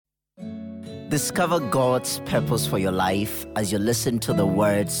Discover God's purpose for your life as you listen to the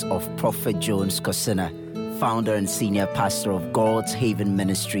words of Prophet Jones Kosina, founder and senior pastor of God's Haven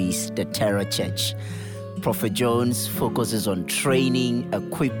Ministries, the Terra Church. Prophet Jones focuses on training,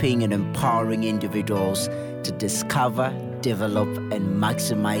 equipping, and empowering individuals to discover, develop, and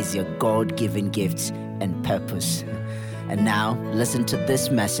maximize your God-given gifts and purpose. And now, listen to this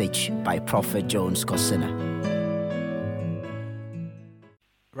message by Prophet Jones Kosina.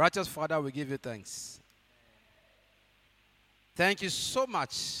 Righteous Father, we give you thanks. Thank you so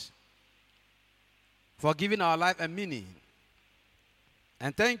much for giving our life a meaning.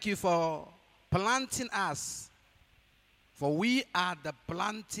 And thank you for planting us, for we are the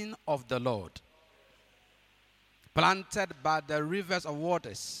planting of the Lord, planted by the rivers of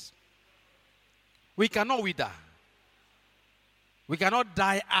waters. We cannot wither. We cannot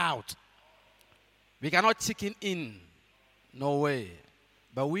die out. We cannot chicken in. No way.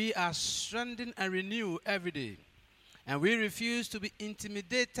 But we are strengthened and renewed every day. And we refuse to be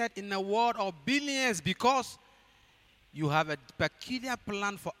intimidated in a world of billions because you have a peculiar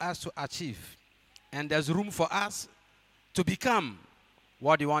plan for us to achieve. And there's room for us to become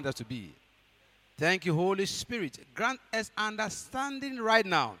what you want us to be. Thank you, Holy Spirit. Grant us understanding right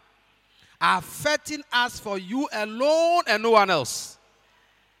now, affecting us for you alone and no one else.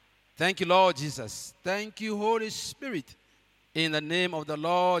 Thank you, Lord Jesus. Thank you, Holy Spirit. In the name of the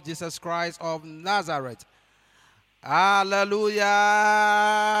Lord Jesus Christ of Nazareth. Hallelujah.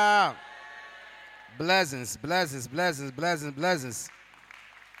 Blessings, blessings, blessings, blessings, blessings.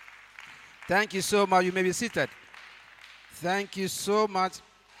 Thank you so much. You may be seated. Thank you so much,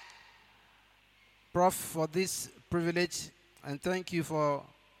 Prof, for this privilege. And thank you for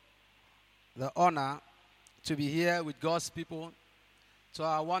the honor to be here with God's people. To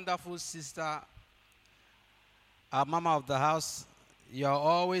our wonderful sister, our mama of the house, you are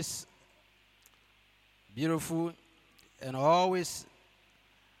always beautiful and always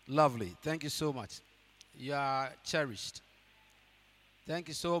lovely. Thank you so much. You are cherished. Thank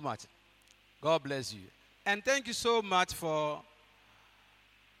you so much. God bless you. And thank you so much for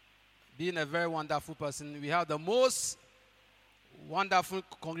being a very wonderful person. We have the most wonderful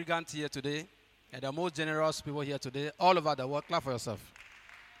congregant here today and the most generous people here today all over the world. Clap for yourself.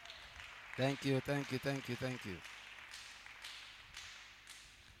 Thank you, thank you, thank you, thank you.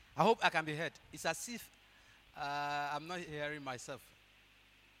 I hope I can be heard. It's as if I'm not hearing myself.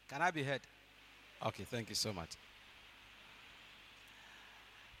 Can I be heard? Okay, thank you so much.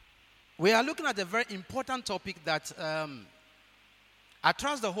 We are looking at a very important topic that I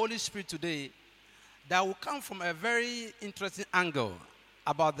trust the Holy Spirit today that will come from a very interesting angle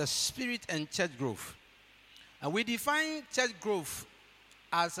about the spirit and church growth. And we define church growth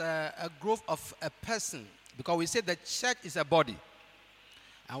as a growth of a person because we say the church is a body.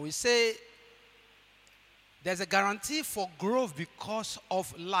 And we say there's a guarantee for growth because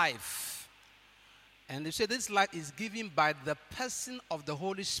of life. And they say this life is given by the person of the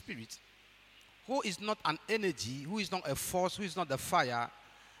Holy Spirit, who is not an energy, who is not a force, who is not the fire,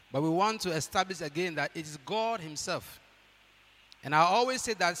 but we want to establish again that it is God himself. And I always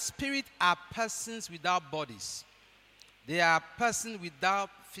say that spirits are persons without bodies. They are persons without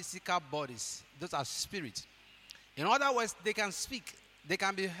physical bodies. Those are spirits. In other words, they can speak. They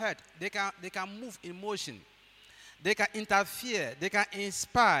can be heard. They can move in motion. They can interfere. They can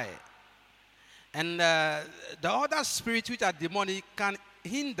inspire. And the other spirits which are demonic can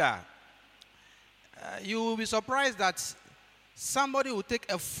hinder. You will be surprised that somebody will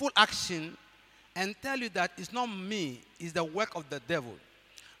take a full action and tell you that it's not me, it's the work of the devil.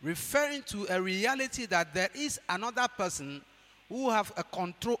 Referring to a reality that there is another person who have a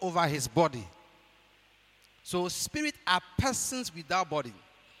control over his body. So spirits are persons without body.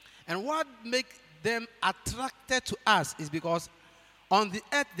 And what makes them attracted to us is because on the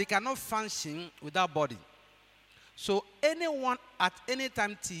earth they cannot function without body. So anyone at any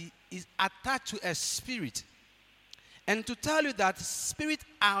time T is attached to a spirit. And to tell you that spirits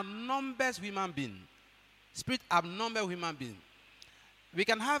outnumbers human beings. Spirit outnumbers human beings. We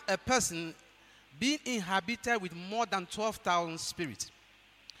can have a person being inhabited with more than 12,000 spirits.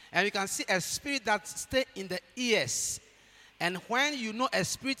 And you can see a spirit that stays in the ears. And when you know a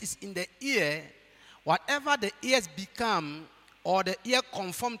spirit is in the ear, whatever the ears become or the ear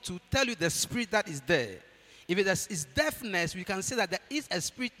conform to tell you the spirit that is there. If it is deafness, we can say that there is a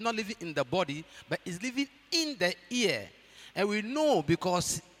spirit not living in the body, but is living in the ear. And we know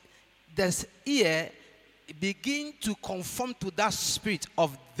because this ear begin to conform to that spirit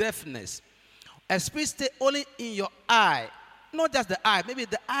of deafness. A spirit stay only in your eye. Not just the eye, maybe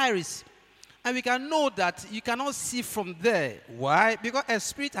the iris, And we can know that you cannot see from there. Why? Because a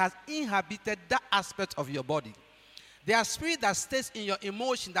spirit has inhabited that aspect of your body. There are spirits that stays in your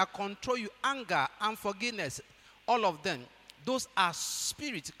emotion, that control you, anger, unforgiveness, all of them. Those are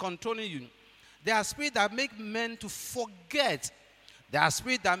spirits controlling you. There are spirits that make men to forget. There are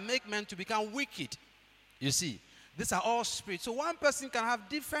spirits that make men to become wicked. You see, these are all spirits. So one person can have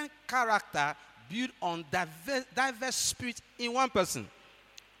different character built on diverse spirits in one person.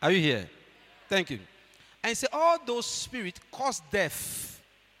 Are you here? Thank you. And say all those spirits cause death.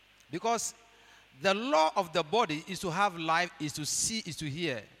 Because the law of the body is to have life, is to see, is to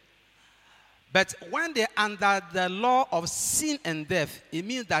hear. But when they're under the law of sin and death, it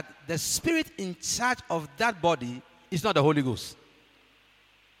means that the spirit in charge of that body is not the Holy Ghost.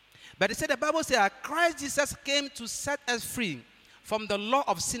 But they say the Bible says that Christ Jesus came to set us free from the law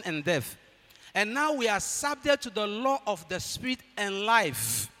of sin and death. And now we are subject to the law of the spirit and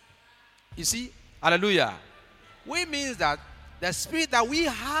life. You see? Hallelujah. Which means that the spirit that we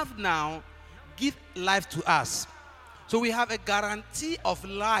have now gives life to us. So we have a guarantee of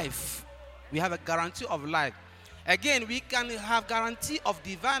life. We have a guarantee of life. Again, we can have guarantee of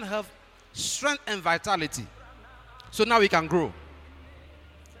divine health, strength, and vitality. So now we can grow.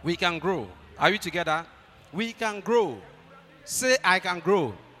 We can grow. Are we together? We can grow. Say, I can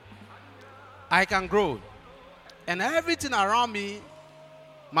grow. I can grow. And everything around me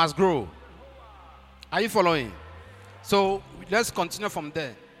must grow. Are you following? So let's continue from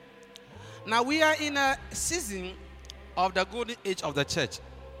there. Now we are in a season of the golden age of the church.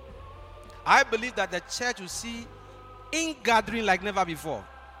 I believe that the church will see ingathering like never before.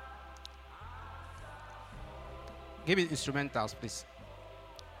 Give me instrumentals, please.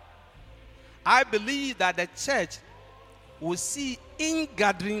 I believe that the church will see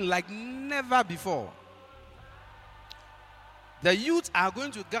ingathering like never before. The youth are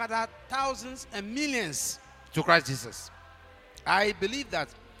going to gather thousands and millions to Christ Jesus. I believe that.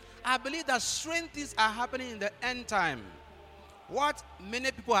 I believe that strange things are happening in the end time. What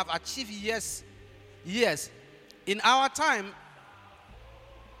many people have achieved years. In our time,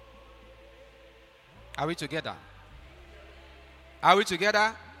 are we together? Are we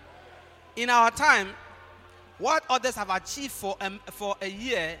together? In our time, what others have achieved for a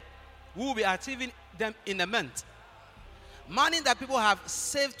year, we will be achieving them in a month. Money that people have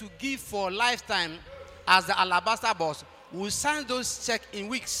saved to give for a lifetime as the alabaster boss, we will sign those checks in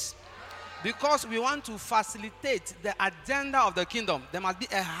weeks. Because we want to facilitate the agenda of the kingdom, there must be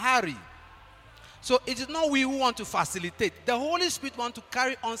a hurry. So it is not we who want to facilitate. The Holy Spirit wants to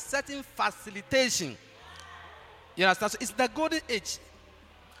carry on certain facilitation. You understand? So it's the golden age.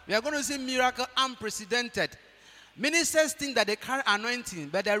 We are going to see miracle unprecedented. Ministers think that they carry anointing,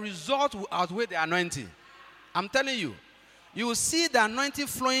 but the result will outweigh the anointing. I'm telling you. You will see the anointing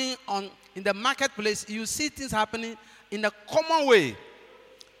flowing in the marketplace. You will see things happening in a common way.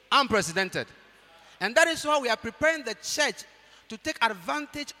 Unprecedented. And that is why we are preparing the church to take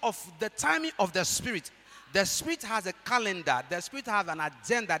advantage of the timing of the Spirit. The Spirit has a calendar. The Spirit has an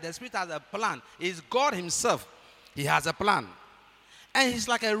agenda. The Spirit has a plan. It's God himself. He has a plan. And he's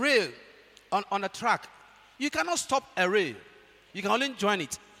like a rail on a track. You cannot stop a rail. You can only join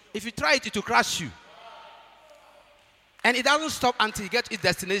it. If you try it, it will crash you. And it doesn't stop until you get to its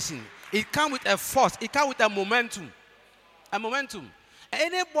destination. It comes with a force. It comes with a momentum. A momentum.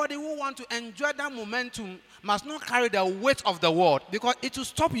 Anybody who wants to enjoy that momentum must not carry the weight of the world, because it will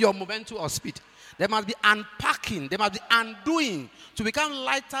stop your momentum or speed. There must be unpacking. There must be undoing to become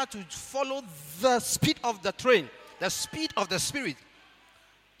lighter, to follow the speed of the train, the speed of the Spirit.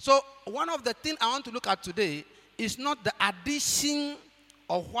 So one of the things I want to look at today is not the addition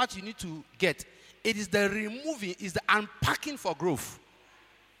of what you need to get. It is the removing, is the unpacking for growth.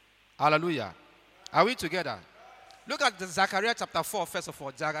 Hallelujah. Are we together? Look at the Zechariah chapter 4, first of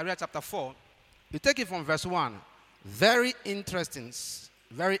all. Zechariah chapter 4. You take it from verse 1. Very interesting.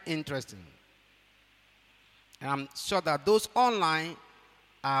 Very interesting. And I'm sure that those online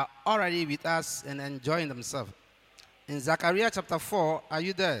are already with us and enjoying themselves. In Zechariah chapter 4, are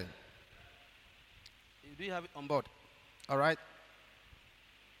you there? Do you have it on board? All right.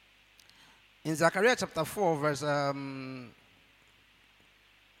 In Zechariah chapter 4, verse...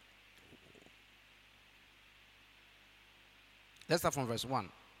 let's start from verse 1.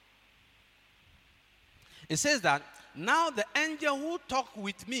 It says that, now the angel who talked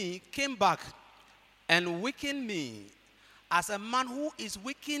with me came back and wakened me as a man who is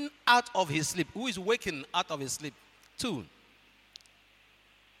waking out of his sleep. Who is waking out of his sleep? 2.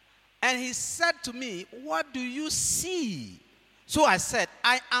 And he said to me, what do you see? So I said,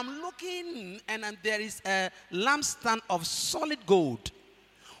 I am looking, and there is a lampstand of solid gold,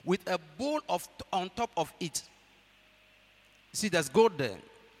 with a bowl on top of it. See, there's gold there.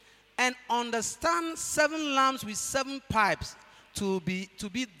 And understand 7 lamps with 7 pipes to be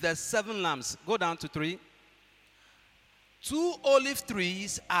the 7 lamps. Go down to 3. 2 olive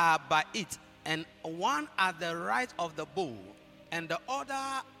trees are by it, and one at the right of the bowl, and the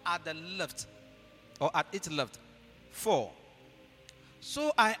other at the left, or at its left. 4.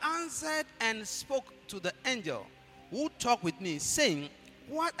 So I answered and spoke to the angel who talked with me, saying,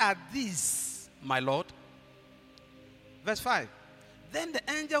 what are these, my Lord? Verse 5. Then the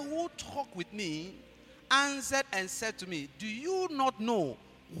angel who talked with me answered and said to me, do you not know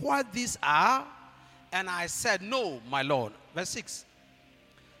what these are? And I said, no, my Lord. Verse 6.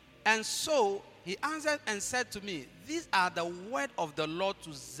 And so he answered and said to me, these are the word of the Lord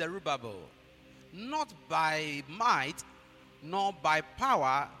to Zerubbabel, not by might, nor by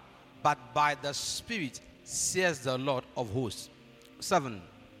power, but by the Spirit, says the Lord of hosts. 7.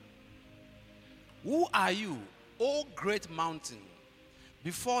 Who are you, O great mountain?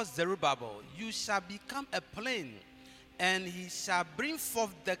 Before Zerubbabel, you shall become a plain, and he shall bring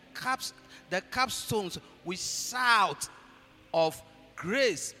forth the capstones with shout of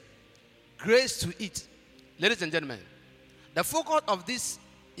grace, grace to it. Ladies and gentlemen, the focus of this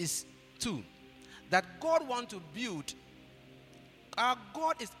is 2, that God wants to build. Our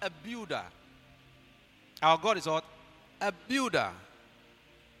God is a builder. Our God is what? A builder.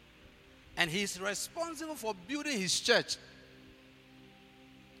 And he is responsible for building his church.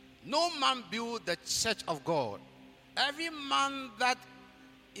 No man build the church of God. Every man that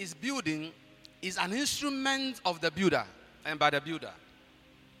is building is an instrument of the builder and by the builder.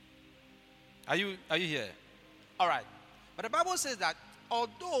 Are you here? All right. But the Bible says that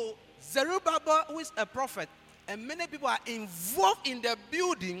although Zerubbabel, who is a prophet, and many people are involved in the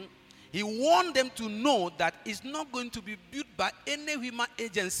building, he warned them to know that it's not going to be built by any human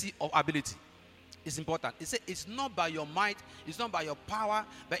agency or ability. It's important. He said, it's not by your might, it's not by your power,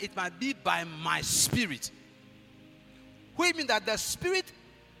 but it might be by my Spirit. Which means that the Spirit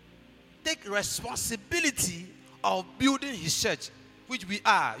take responsibility of building his church, which we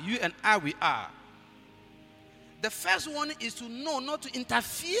are, you and I, we are. The first one is to know not to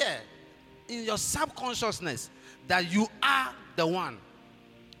interfere in your subconsciousness that you are the one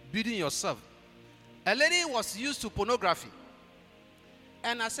building yourself. A lady was used to pornography.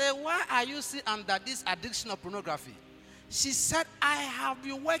 And I said, why are you still under this addiction of pornography? She said, I have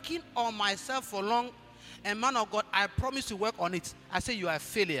been working on myself for long, and man of God, I promise to work on it. I said, you are a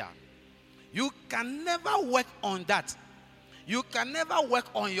failure. You can never work on that. You can never work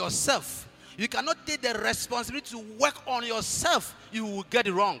on yourself. You cannot take the responsibility to work on yourself. You will get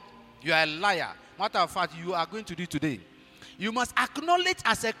it wrong. You are a liar. Matter of fact, you are going to do today. You must acknowledge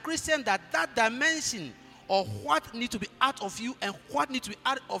as a Christian that that dimension of what needs to be out of you and what needs to be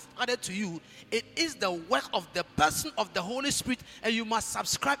added to you, it is the work of the person of the Holy Spirit, and you must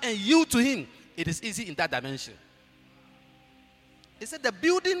subscribe and yield to him. It is easy in that dimension. He said the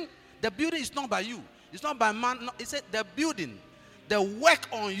building is not by you. It's not by man. No, he said the building, the work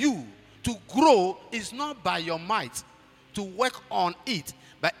on you to grow is not by your might to work on it,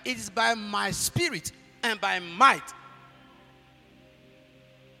 but it is by my Spirit and by might.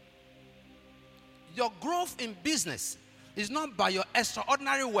 Your growth in business is not by your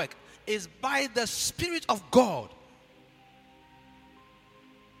extraordinary work. It's by the Spirit of God.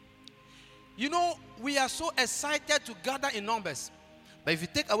 You know, we are so excited to gather in numbers. But if you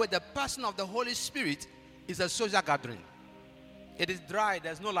take away the person of the Holy Spirit, it's a social gathering. It is dry.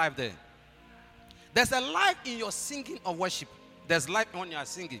 There's no life there. There's a life in your singing of worship. There's life when you are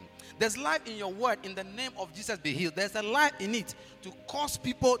singing. There's life in your word, in the name of Jesus be healed. There's a life in it to cause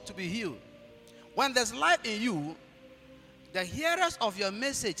people to be healed. When there's life in you, the hearers of your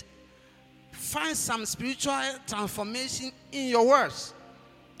message find some spiritual transformation in your words.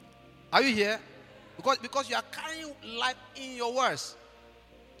 Are you here? Because you are carrying life in your words.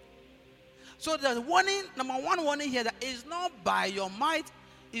 So the warning, number one warning here, that is not by your might,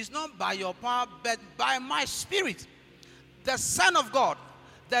 is not by your power, but by my Spirit. The Son of God,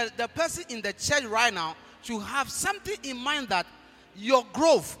 the person in the church right now, should have something in mind that your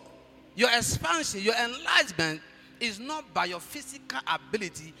growth, your expansion, your enlargement is not by your physical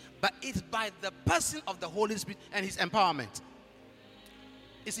ability, but it's by the person of the Holy Spirit and his empowerment.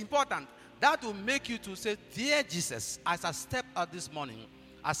 It's important. That will make you to say, dear Jesus, as I step out this morning,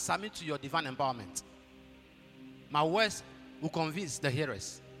 I submit to your divine empowerment. My words will convince the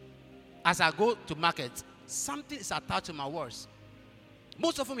hearers. As I go to market, something is attached to my words.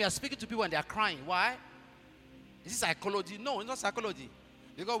 Most of them, we are speaking to people and they are crying. Why? Is it psychology? No, it's not psychology.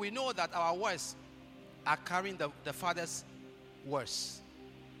 Because we know that our words are carrying the Father's words.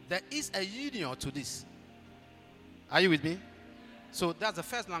 there is a union to this. Are you with me? So that's the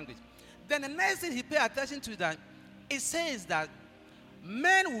first language. Then the next thing he paid attention to that, it says that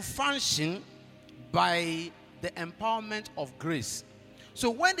men will function by the empowerment of grace. So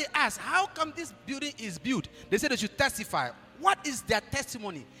when they ask, how come this building is built? They say they should testify. What is their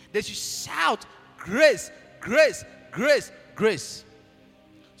testimony? They should shout, grace, grace, grace, grace.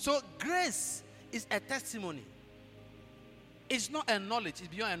 So grace is a testimony. It's not a knowledge. It's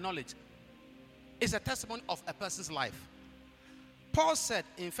beyond a knowledge. It's a testimony of a person's life. Paul said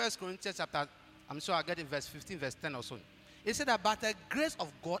in 1 Corinthians chapter, I'm sure I'll get in verse 15, verse 10 or so. He said that by the grace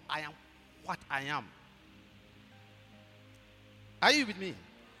of God, I am what I am. Are you with me?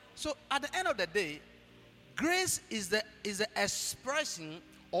 So at the end of the day, grace is the expression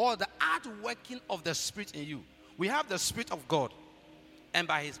or the outworking of the Spirit in you. We have the Spirit of God and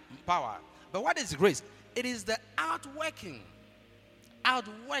by His power. But what is grace? It is the outworking,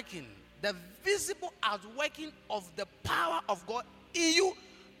 the visible outworking of the power of God in you,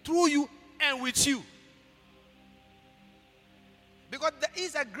 through you, and with you. Because there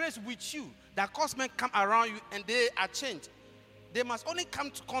is a grace with you that causes men come around you and they are changed. They must only come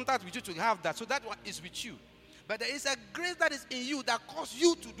to contact with you to have that. So that one is with you. But there is a grace that is in you that causes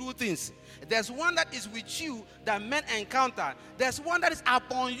you to do things. There's one that is with you that men encounter. There's one that is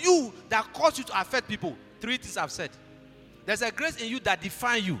upon you that causes you to affect people. 3 things I've said. There's a grace in you that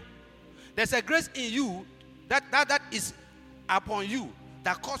defines you. There's a grace in you that is upon you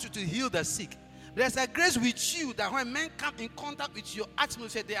that causes you to heal the sick. There's a grace with you that when men come in contact with your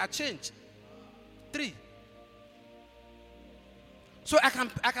atmosphere, they are changed. 3. So I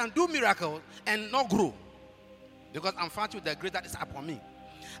can do miracles and not grow because I'm found with the grace that is upon me.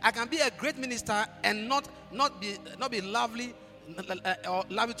 I can be a great minister and not be lovely or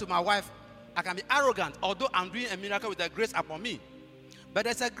lovely to my wife. I can be arrogant although I'm doing a miracle with the grace upon me. But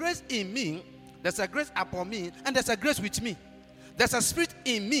there's a grace in me, there's a grace upon me, and there's a grace with me. There's a spirit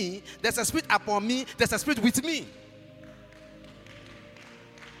in me, there's a spirit upon me, there's a spirit with me.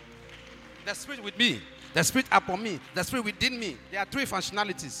 The spirit with me, the spirit upon me, the spirit within me. There are 3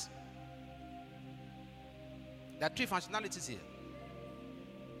 functionalities. There are 3 functionalities here.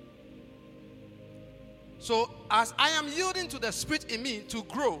 So as I am yielding to the spirit in me to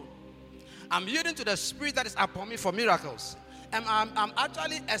grow, I'm yielding to the spirit that is upon me for miracles. And I'm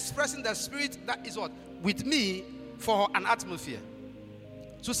actually expressing the spirit that is what? With me for an atmosphere.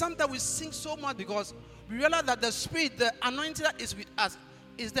 So sometimes we sing so much because we realize that the spirit, the anointing that is with us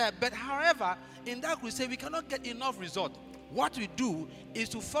is there. But however, in that crusade, we cannot get enough result. What we do is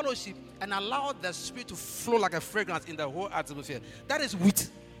to fellowship and allow the spirit to flow like a fragrance in the whole atmosphere. That is wit.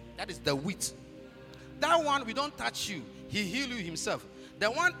 That is the wit. That one, we don't touch you. He heal you himself.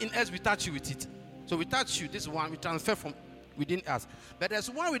 The one in us, we touch you with it. So we touch you, this one, we transfer from within us. But there's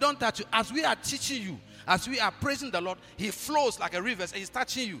one we don't touch you. As we are teaching you, as we are praising the Lord, He flows like a river and He's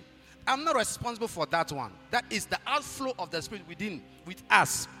touching you. I'm not responsible for that one. That is the outflow of the Spirit within, with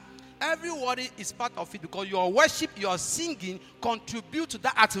us. Everybody is part of it because your worship, your singing contribute to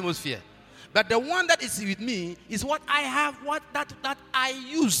that atmosphere. But the one that is with me is what I have, that I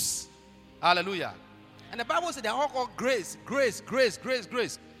use. Hallelujah. And the Bible says they're all called grace, grace, grace, grace,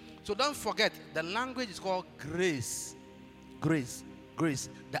 grace. So don't forget, the language is called grace. Grace, grace.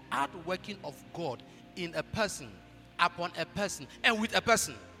 The outworking of God in a person, upon a person, and with a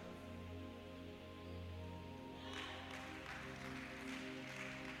person.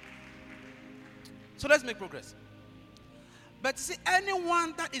 So let's make progress. But you see,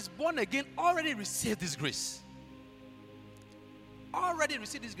 anyone that is born again already received this grace. Already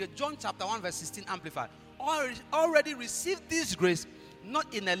received this grace. John chapter 1 verse 16 amplified. Already received this grace,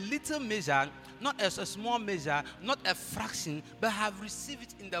 not in a little measure, not as a small measure, not a fraction, but have received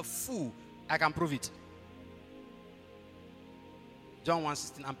it in the full. I can prove it. John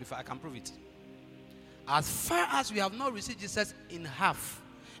 1:16 amplified. I can prove it. As far as we have not received Jesus in half,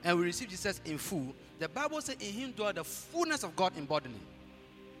 and we receive Jesus in full, the Bible says in Him dwell the fullness of God in bodily.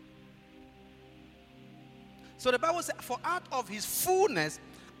 So the Bible says, for out of His fullness,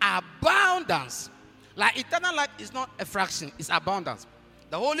 abundance. Like eternal life is not a fraction, it's abundance.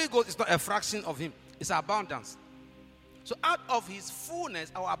 The Holy Ghost is not a fraction of Him, it's abundance. So out of His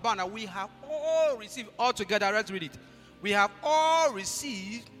fullness, our abundance, we have all received all together. Let's read it. We have all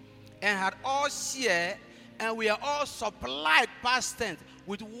received and had all share, and we are all supplied, past tense,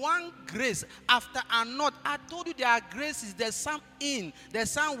 with one grace after another. I told you there are graces. There's some in,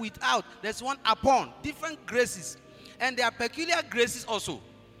 there's some without, there's one upon. Different graces. And there are peculiar graces also.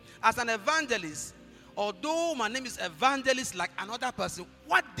 As an evangelist, although my name is evangelist like another person,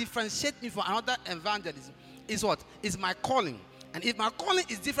 what differentiates me from another evangelist is what? Is my calling. And if my calling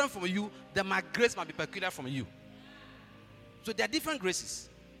is different from you, then my grace might be peculiar from you. So there are different graces.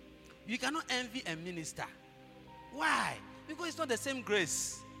 You cannot envy a minister. Why? Because it's not the same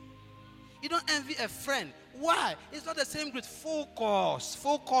grace. You don't envy a friend. Why? It's not the same grace. Focus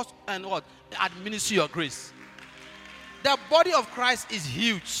on what? Administer your grace. The body of Christ is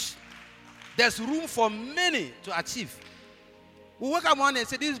huge. There's room for many to achieve. We wake up one day and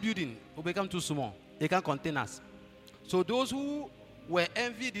say, this building will become too small. It can't contain us. So those who were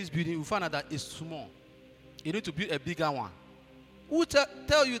envy this building will find out that it's small. You need to build a bigger one. Who will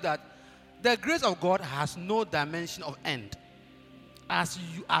tell you that the grace of God has no dimension of end. As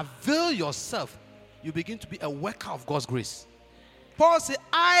you avail yourself, you begin to be a worker of God's grace. Paul said,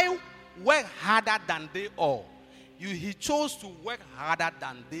 I work harder than they all. He chose to work harder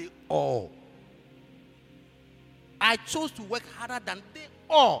than they all. I chose to work harder than they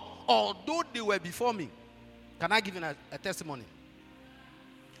all, although they were before me. Can I give you a testimony?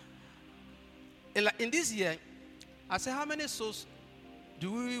 In this year, I said, how many souls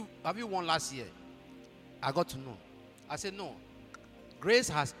have you won last year? I got to know. I said, no. Grace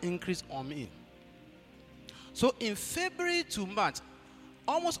has increased on me. So in February to March,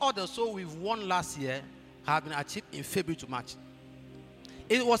 almost all the souls we've won last year have been achieved in February to March.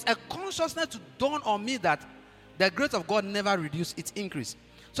 It was a consciousness to dawn on me that the grace of God never reduced, its increase.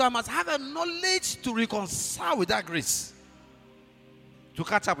 So I must have a knowledge to reconcile with that grace, to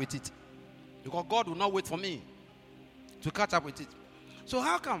catch up with it. Because God will not wait for me to catch up with it. So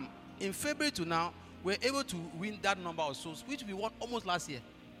how come in February to now, we're able to win that number of souls, which we won almost last year?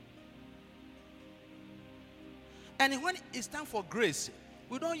 And when it's time for grace,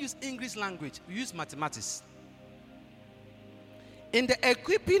 we don't use English language, we use mathematics. In the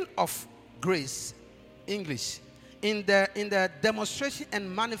equipping of grace, English, in the demonstration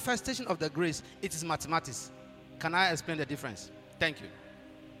and manifestation of the grace, it is mathematics. Can I explain the difference? Thank you.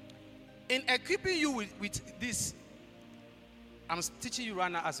 In equipping you with this, I'm teaching you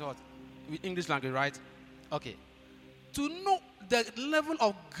right now as what? With English language, right? Okay. To know the level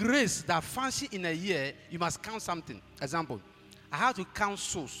of grace that function in a year, you must count something. Example, I have to count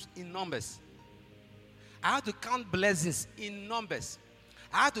souls in numbers. I have to count blessings in numbers.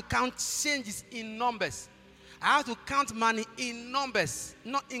 I have to count changes in numbers. I have to count money in numbers,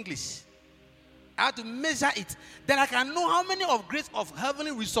 not English. I have to measure it. Then I can know how many of grace of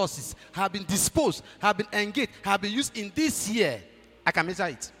heavenly resources have been disposed, have been engaged, have been used in this year. I can measure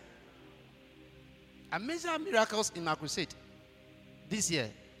it. I measure miracles in my crusade this year.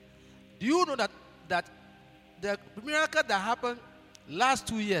 Do you know that the miracle that happened last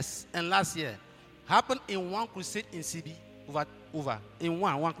 2 years and last year happened in one crusade in CB in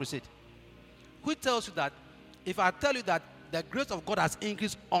one crusade? Who tells you that if I tell you that the grace of God has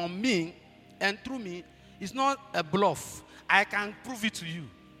increased on me and through me, it's not a bluff. I can prove it to you.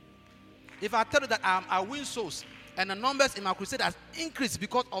 If I tell you that I win souls and the numbers in my crusade has increased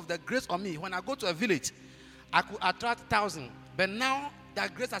because of the grace on me. When I go to a village, I could attract 1,000. But now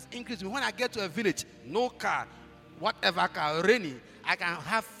that grace has increased. When I get to a village, no car, whatever car, rainy, I can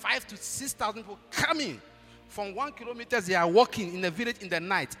have 5,000 to 6,000 people coming from 1 kilometer. They are walking in the village in the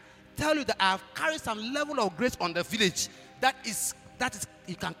night. Tell you that I have carried some level of grace on the village. That is,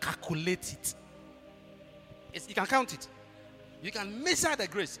 you can calculate it. You can count it. You can measure the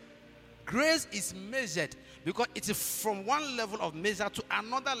grace. Grace is measured because it is from one level of measure to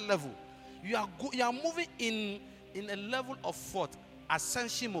another level. You are moving in a level of thought,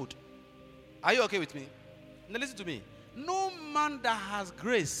 ascension mode. Are you okay with me? Now listen to me. No man that has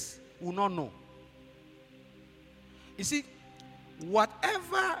grace will not know. You see,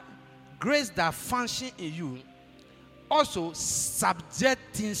 whatever grace that function in you also subject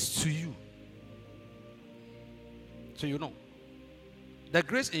things to you. So you know. The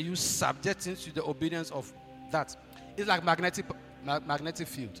grace in you subjects things to the obedience of that. It's like magnetic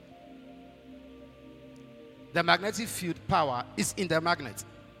field. The magnetic field power is in the magnet,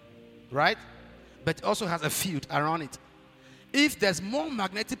 right? But it also has a field around it. If there's more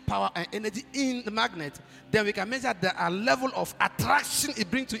magnetic power and energy in the magnet, then we can measure the level of attraction it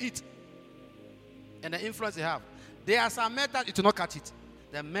brings to it and the influence it have. There are some metal, it will not catch it.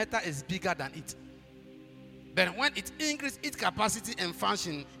 The metal is bigger than it. But when it increases its capacity and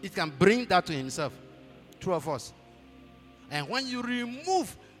function, it can bring that to himself. True of us. And when you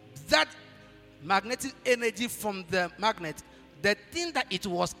remove that magnetic energy from the magnet, the thing that it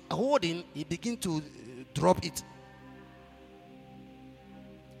was holding, it begins to drop it.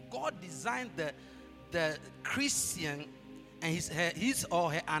 God designed the Christian and his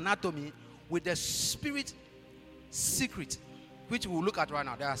or her anatomy with the spirit secret, which we'll look at right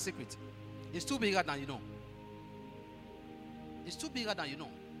now. They are secret. It's too bigger than you know. It's too bigger than you know.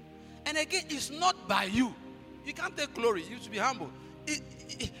 And again, it's not by you. You can't take glory. You should be humble.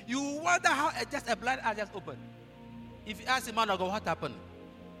 You wonder how just a blind eye just opened. If you ask a man of God what happened,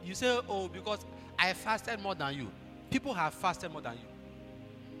 you say, oh, because I fasted more than you. People have fasted more than you.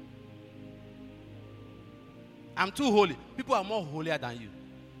 I'm too holy. People are more holier than you.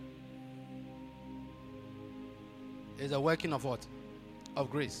 It's a working of what? Of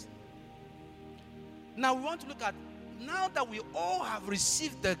grace. Now we want to look at, now that we all have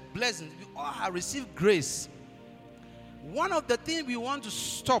received the blessings, we all have received grace, one of the things we want to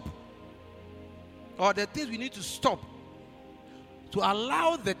stop, or the things we need to stop to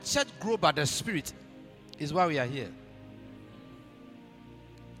allow the church grow by the Spirit, is why we are here.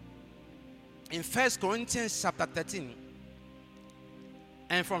 In 1 Corinthians chapter 13,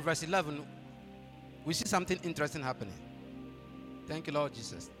 and from verse 11, we see something interesting happening. Thank you, Lord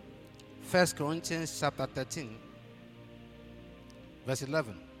Jesus. 1 Corinthians chapter 13, verse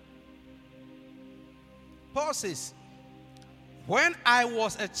 11. Paul says, when I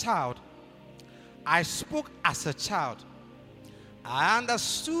was a child, I spoke as a child. I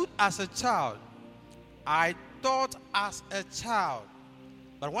understood as a child. I thought as a child.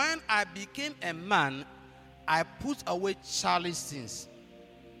 But when I became a man, I put away childish things.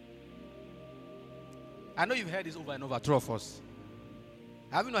 I know you've heard this over and over, true of us.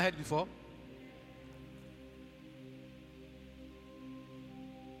 Have you not heard it before?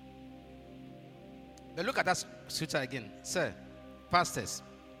 But look at that scripture again. Sir, pastors.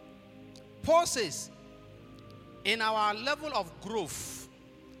 Paul says, in our level of growth,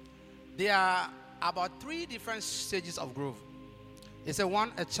 there are about 3 different stages of growth. It's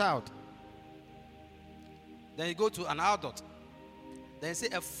a child. Then you go to an adult. Then you say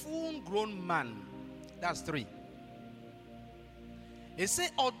a full-grown man. That's 3. It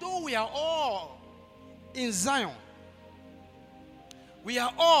says, although we are all in Zion, we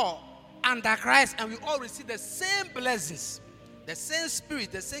are all under Christ, and we all receive the same blessings, the same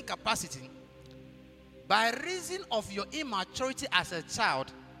spirit, the same capacity. By reason of your immaturity as a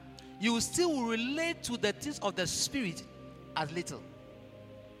child, you still will relate to the things of the spirit as little.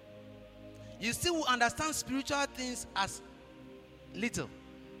 You still will understand spiritual things as little.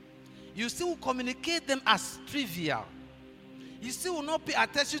 You still will communicate them as trivial. You still will not pay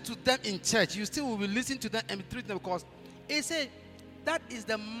attention to them in church. You still will be listening to them and treat them, because it said that is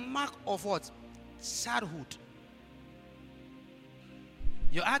the mark of what? Childhood.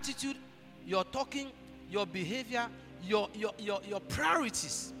 Your attitude, your talking, your behavior, your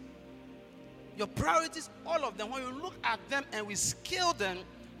priorities. Your priorities, all of them, when you look at them and we scale them,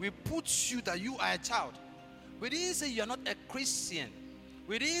 we put you that you are a child. We didn't say you're not a Christian.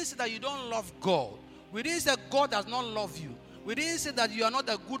 We didn't say that you don't love God. We didn't say God does not love you. We didn't say that you are not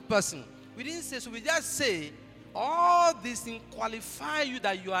a good person. We didn't say, so we just say all these things qualify you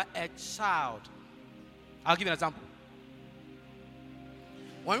that you are a child. I'll give you an example.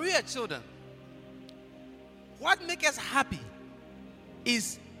 When we are children, what makes us happy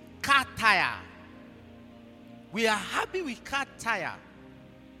is car tire. We are happy with car tire.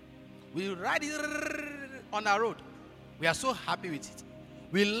 We ride it on the road. We are so happy with it.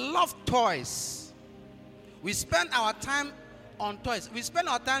 We love toys. We spend our time on toys. We spend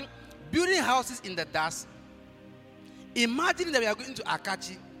our time building houses in the dust. Imagine that we are going to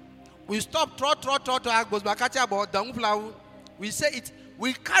Akachi. We stop, we say it.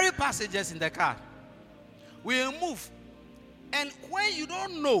 We carry passengers in the car. We move. And when you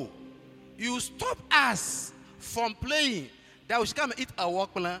don't know, you stop us from playing that we should come and eat a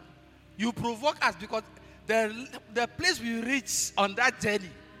work plan. You provoke us, because the place we reach on that journey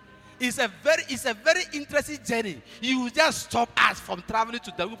is a very interesting journey. You just stop us from traveling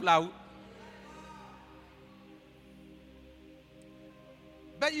to the Uplau.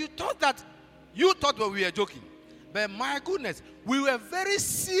 But you thought that we were joking. But my goodness, we were very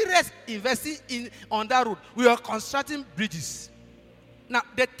serious investing on that road. We were constructing bridges. Now,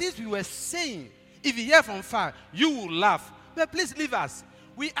 the things we were saying, if you hear from far, you will laugh. But please leave us.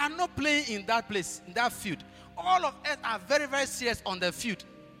 We are not playing in that place, in that field. All of us are very, very serious on the field.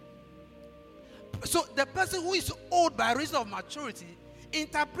 So the person who is old by reason of maturity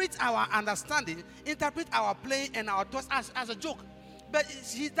interprets our understanding, interprets our playing and our thoughts as a joke. But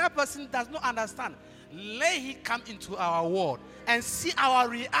that person does not understand. Let him come into our world and see our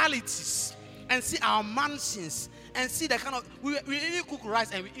realities, and see our mansions, and see the kind of, we really cook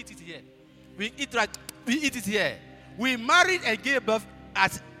rice and we eat it here. We eat it here. We married and gave birth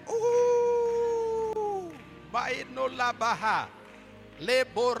at Baino Labaha Le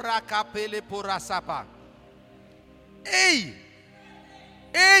Boraka Pele Porasapa. Hey!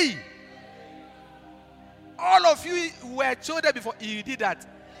 all of you who were children before, you did that.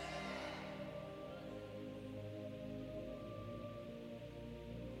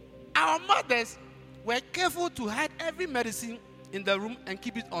 Our mothers were careful to hide every medicine in the room and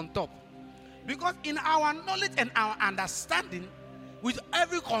keep it on top. Because in our knowledge and our understanding, with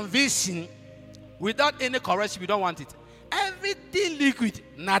every conviction, without any correction, we don't want it. Everything liquid,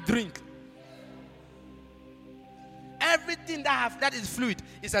 not drink. Everything that is fluid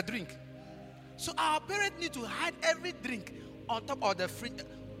is a drink. So our parents need to hide every drink on top of the fridge.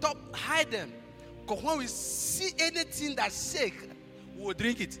 Hide them. Because when we see anything that shake, we will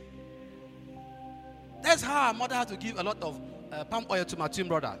drink it. That's how our mother had to give a lot of palm oil to my twin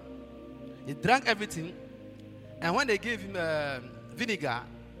brother. He drank everything. And when they gave him vinegar,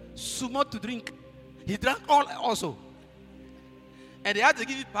 sumo to drink, he drank all also. And they had to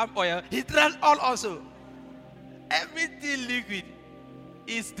give him palm oil. He drank all also. Everything liquid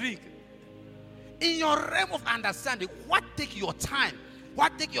is drink. In your realm of understanding, what take your time?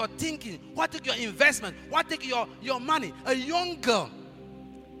 What take your thinking? What take your investment? What take your money? A young girl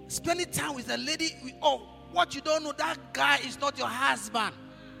spending time with a lady. What you don't know, that guy is not your husband.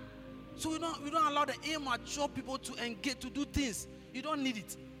 So we don't allow the immature people to engage, to do things. You don't need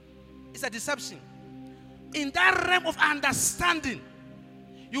it. It's a deception. In that realm of understanding,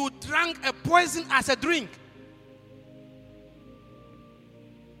 you drank a poison as a drink.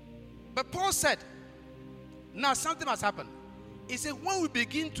 But Paul said, now something must happen. He said, when we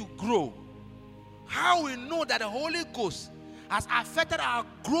begin to grow, how we know that the Holy Ghost has affected our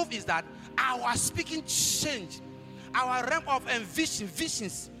growth is that our speaking changed. Our realm of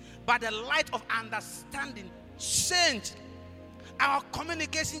visions, by the light of understanding, changed. Our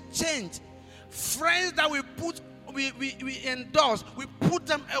communication changed. Friends that we endorse, we put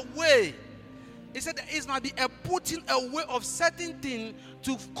them away. He said that it might be a putting away of certain things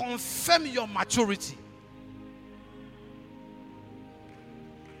to confirm your maturity.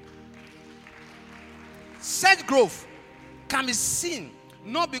 Church growth can be seen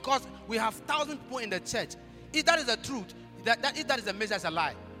not because we have 1,000 people in the church. If that is the truth, if that is a message, that's a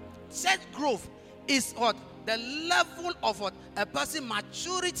lie. Church growth is what? The level of what? A person's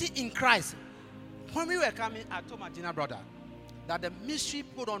maturity in Christ. When we were coming, I told my junior brother that the mystery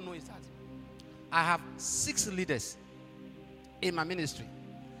people don't know is that I have 6 leaders in my ministry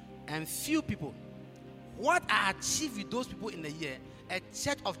and few people. What I achieve with those people in a year, a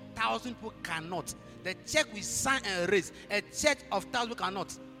church of 1,000 people cannot. The check we sign and raise, a church of 1,000 people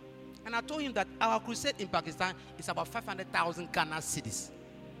cannot. And I told him that our crusade in Pakistan is about 500,000 Ghana cedis.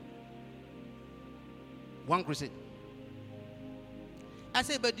 One crusade. I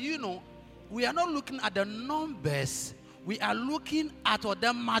said, but do you know, we are not looking at the numbers. We are looking at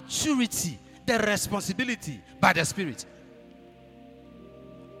the maturity, the responsibility by the Spirit.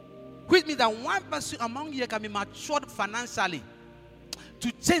 Which means that one person among you can be matured financially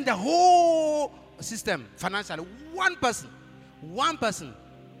to change the whole system financially. One person,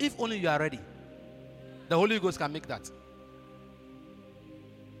 if only you are ready. The Holy Ghost can make that.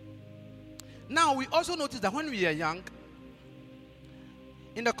 Now, we also notice that when we are young,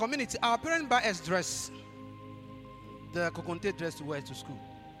 in the community, our parents buy us dress, the kokonte dress to wear to school.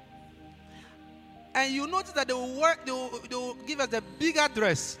 And you notice that they will give us the bigger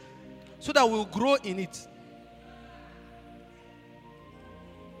dress so that we'll grow in it.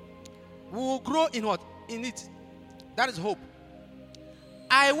 We will grow in what? In it. That is hope.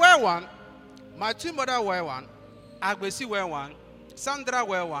 I wear one. My twin brother wear one. Agbesi wear one. Sandra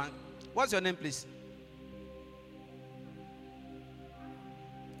wear one. What's your name, please?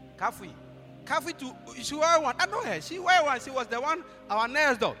 Kafui. Kafui too. She wear one. I know her. She wear one. She was the one, our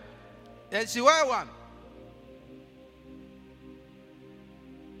next door. And she wear one.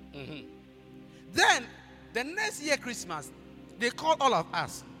 Then, the next year Christmas, they called all of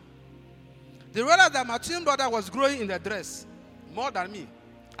us. They realized that my twin brother was growing in the dress more than me,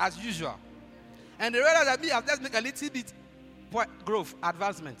 as usual. And they realized that me, I've just made a little bit growth,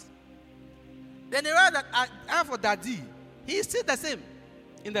 advancement. Then they realized that I for Daddy, he is still the same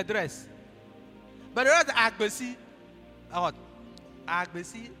in the dress. But they realized that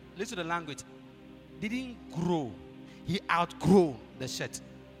Agbesi, listen to the language, didn't grow. He outgrew the shirt.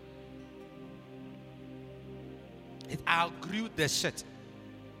 It outgrew the shirt.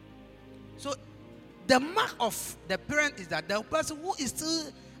 So the mark of the parent is that the person who is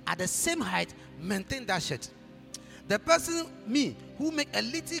still at the same height maintain that shirt. The person, me, who make a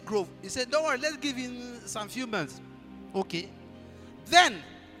little growth, he said, don't worry, let's give him some few months. Okay. Then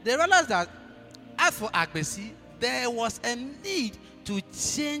they realized that as for Agbesi, there was a need to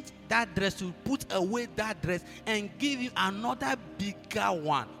change that dress, to put away that dress and give him another bigger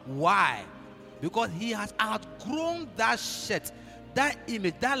one. Why? because he has outgrown that shirt, that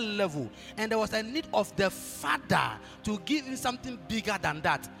image, that level. And there was a need of the father to give him something bigger than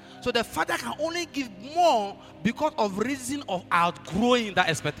that. So the father can only give more because of reason of outgrowing that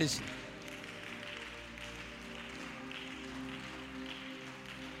expectation.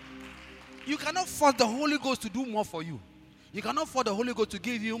 You cannot force the Holy Ghost to do more for you. You cannot force the Holy Ghost to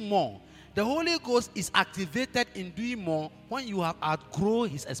give you more. The Holy Ghost is activated in doing more when you have outgrown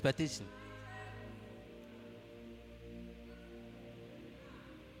his expectation.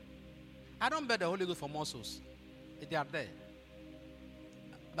 I don't beg the Holy Ghost for more souls. They are there.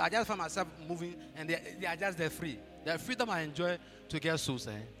 But I just find myself moving, and they are just there free. The freedom I enjoy to get souls,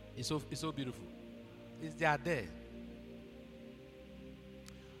 it's so beautiful. They are there.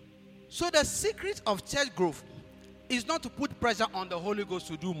 So the secret of church growth is not to put pressure on the Holy Ghost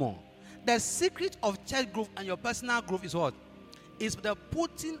to do more. The secret of church growth and your personal growth is what? Is the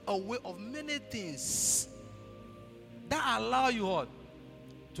putting away of many things that allow you what?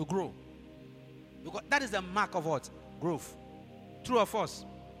 To grow. Because that is the mark of what? Growth. True or false?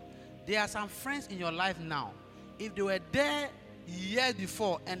 There are some friends in your life now. If they were there years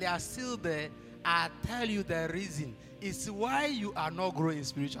before and they are still there, I tell you the reason. It's why you are not growing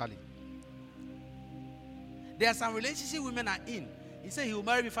spiritually. There are some relationship women are in. He said he will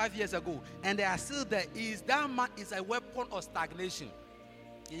marry me 5 years ago, and they are still there. That man is a weapon of stagnation.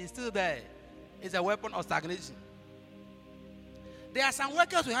 He is still there. It's a weapon of stagnation. There are some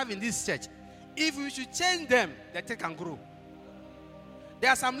workers we have in this church. If we should change them, the church can grow. There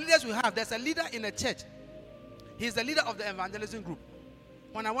are some leaders we have. There's a leader in a church. He's the leader of the evangelism group.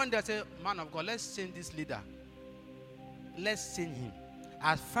 When I went there, I said, man of God, let's change this leader. Let's change him.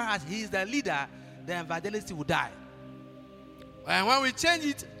 As far as he is the leader, the evangelist will die. And when we change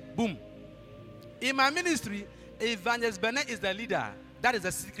it, boom. In my ministry, Evangelist Bennett is the leader. That is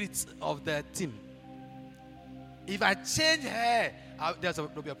the secret of the team. If I change her, there'll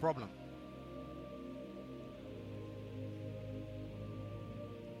be a problem.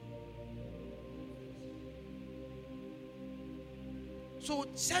 So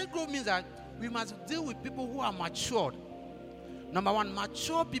church growth means that we must deal with people who are matured. Number one,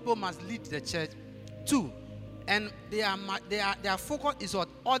 mature people must lead the church. Two, and their focus is on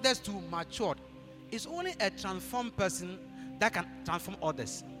others to mature. It's only a transformed person that can transform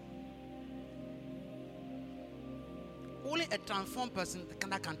others. Only a transformed person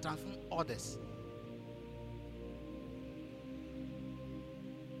that can transform others.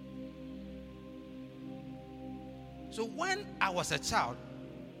 So when I was a child,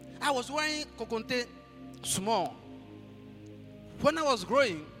 I was wearing kokonte small. When I was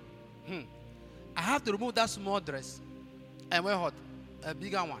growing, I have to remove that small dress and wear a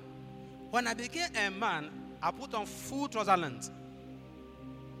bigger one. When I became a man, I put on full trouser length.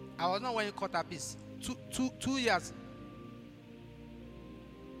 I was not wearing quarter piece. 2 years.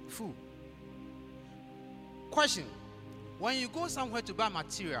 Full. Question. When you go somewhere to buy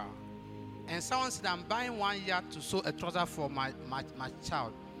material, and someone said, I'm buying 1 yard to sew a trouser for my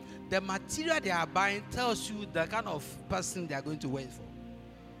child, the material they are buying tells you the kind of person they are going to wear it for.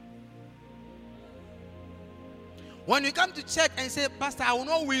 When you come to church and say, Pastor, I will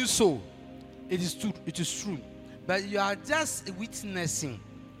not win so, it is true. But you are just witnessing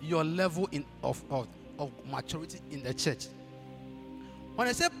your level of maturity in the church. When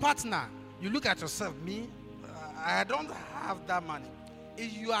I say partner, you look at yourself, me, I don't have that money.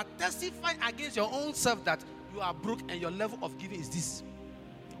 If you are testifying against your own self that you are broke and your level of giving is this.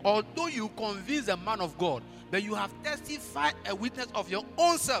 Although you convince a man of God, but you have testified a witness of your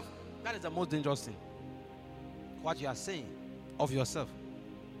own self, that is the most dangerous thing. What you are saying of yourself.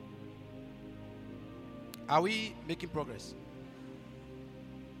 Are we making progress?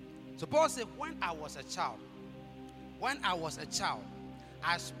 So Paul said, when I was a child,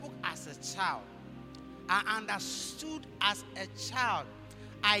 I spoke as a child. I understood as a child.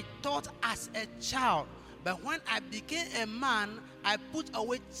 I thought as a child. But when I became a man, I put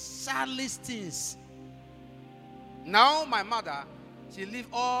away childish things. Now my mother, she leave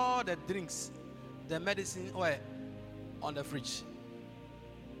all the drinks, the medicine oil on the fridge.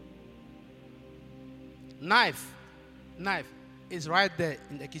 Knife is right there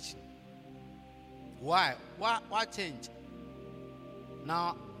in the kitchen. Why? What change?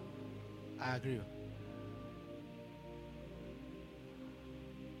 Now, I agree.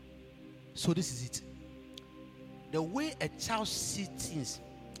 So this is it. The way a child sees things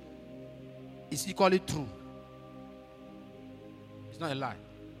is equally true. It's not a lie.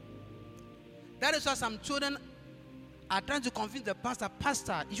 That is why some children are trying to convince the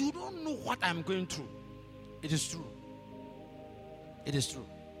pastor, you don't know what I'm going through. It is true. It is true.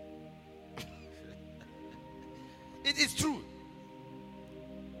 It is true.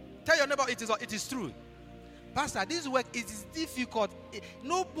 Tell your neighbor it is true. Pastor, this work, it is difficult.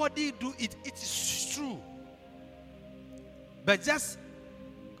 Nobody do it. It is true. But just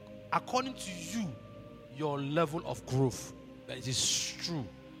according to you, your level of growth. But it is true.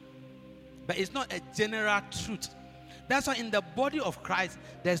 But it's not a general truth. That's why in the body of Christ,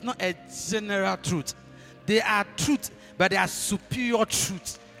 there's not a general truth. They are truth, but they are superior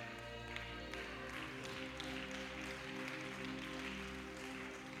truth.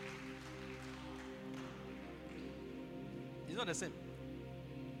 It's not the same.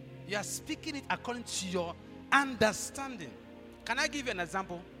 You are speaking it according to your understanding. Can I give you an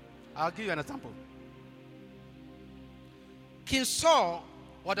example? I'll give you an example. King Saul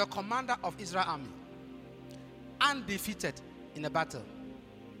was the commander of Israel's army, undefeated in a battle.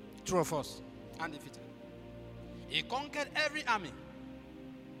 True or false? Undefeated. He conquered every army,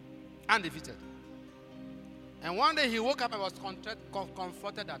 undefeated. And one day he woke up and was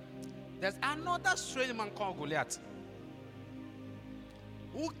confronted that there's another strange man called Goliath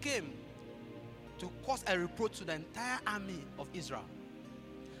who came to cause a reproach to the entire army of Israel,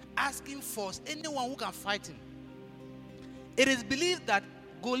 asking for anyone who can fight him. It is believed that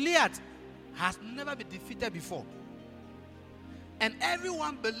Goliath has never been defeated before. And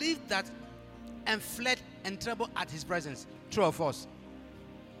everyone believed that and fled and trembled at his presence. True or false?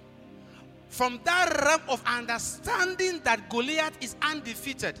 From that realm of understanding that Goliath is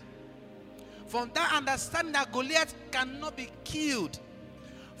undefeated, from that understanding that Goliath cannot be killed,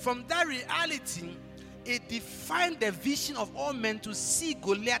 from that reality, it defined the vision of all men to see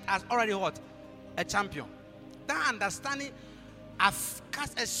Goliath as already what? A champion. That understanding has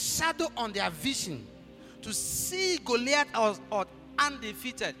cast a shadow on their vision to see Goliath as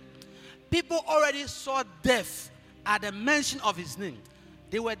undefeated. People already saw death at the mention of his name.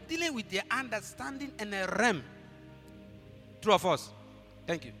 They were dealing with their understanding in a realm. True or false?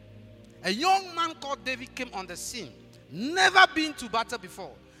 Thank you. A young man called David came on the scene. Never been to battle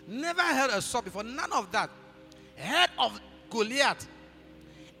before. Never held a sword before. None of that. Heard of Goliath.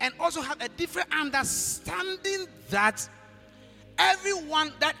 And also have a different understanding that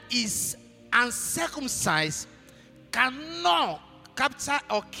everyone that is uncircumcised cannot capture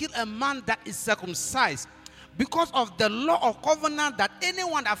or kill a man that is circumcised, because of the law of covenant that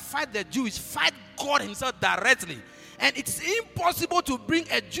anyone that fight the Jews fight God himself directly. And it's impossible to bring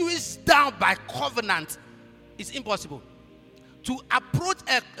a Jewish down by covenant. It's impossible. To approach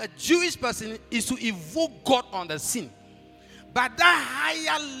a Jewish person is to evoke God on the scene. But that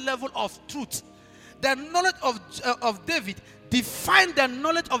higher level of truth, the knowledge of David, defined the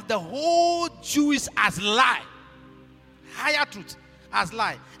knowledge of the whole Jewish as lie. Higher truth as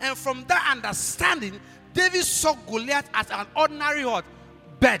lie. And from that understanding, David saw Goliath as an ordinary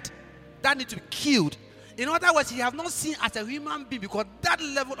bird that needs to be killed. In other words, he has not seen as a human being, because that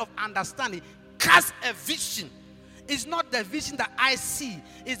level of understanding casts a vision. It's not the vision that I see.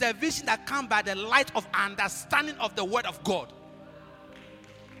 It's the vision that comes by the light of understanding of the word of God.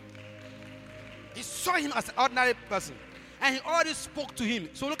 He saw him as an ordinary person. And he already spoke to him.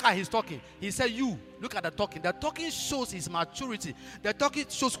 So look at his talking. He said, you, look at the talking. The talking shows his maturity. The talking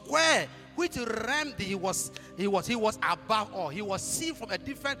shows which realm he was above all. He was seen from a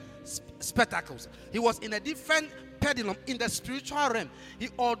different spectacles. He was in a different pendulum in the spiritual realm.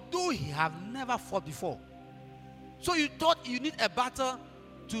 Although he have never fought before. So you thought you need a battle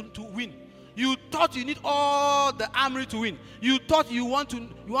to win. You thought you need all the armory to win. You thought you want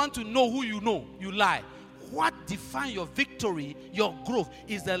to know who you know. You lie. What defines your victory, your growth,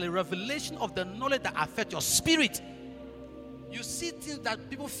 is the revelation of the knowledge that affects your spirit. You see things that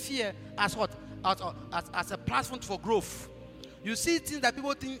people fear as what? As a platform for growth. You see things that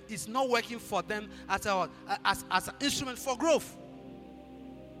people think is not working for them as an instrument for growth.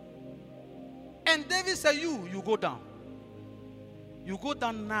 And David said, you go down. You go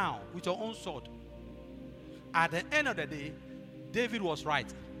down now with your own sword. At the end of the day, David was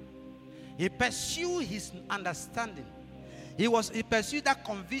right. He pursued his understanding. He pursued that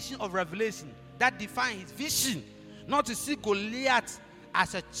conviction of revelation that defined his vision. Not to see Goliath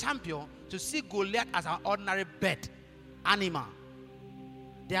as a champion, to see Goliath as an ordinary bird, animal.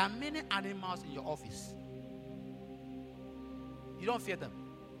 There are many animals in your office. You don't fear them.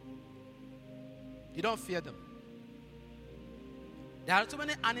 You don't fear them. There are so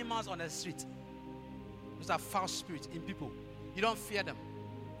many animals on the street. Those are foul spirits in people. You don't fear them.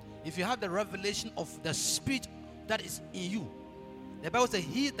 If you have the revelation of the spirit that is in you, the Bible says,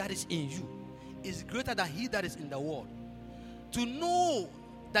 he that is in you is greater than he that is in the world. To know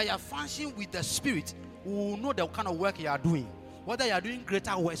that you are functioning with the spirit, we will know the kind of work you are doing. Whether you are doing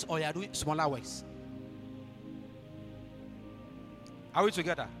greater works or you are doing smaller works. Are we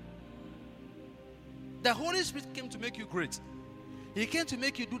together? The Holy Spirit came to make you great. He came to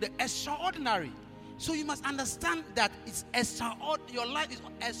make you do the extraordinary. So you must understand that it's extraordinary. Your life is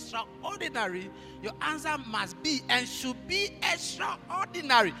extraordinary. Your answer must be and should be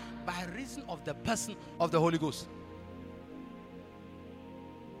extraordinary by reason of the person of the Holy Ghost.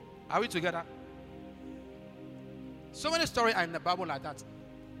 Are we together? So many stories are in the Bible like that.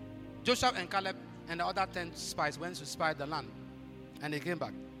 Joshua and Caleb and the other 10 spies went to spy the land, and they came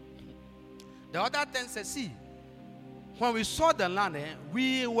back. The other 10 said, see, when we saw the land,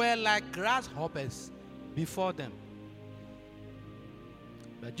 we were like grasshoppers before them.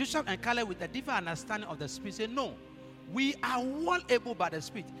 But Joshua and Caleb, with a different understanding of the Spirit, said, no, we are well able by the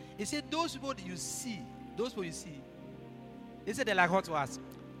Spirit. He said, those people that you see, he said they're like what to us?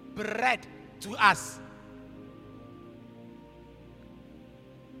 Bread to us.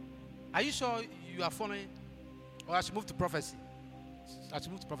 Are you sure you are following? Or I should move to prophecy? I should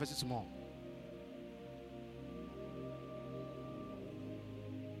move to prophecy tomorrow.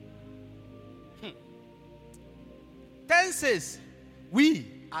 Ten says, we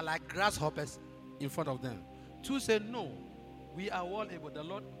are like grasshoppers in front of them. 2 said, no, we are well able.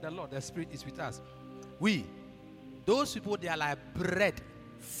 The Spirit is with us. We, those people, they are like bread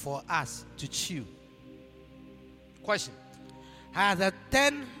for us to chew. Question. Has the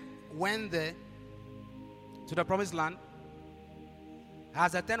 10 went there to the promised land?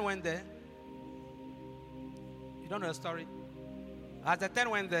 Has the 10 went there? You don't know the story? Has the 10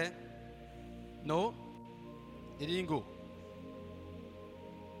 went there? No, they didn't go.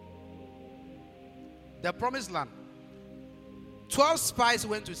 The promised land. 12 spies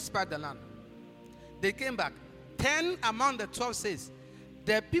went to spy the land. They came back. 10 among the 12 says,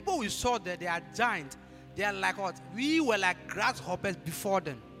 the people we saw there, they are giants. They are like what? We were like grasshoppers before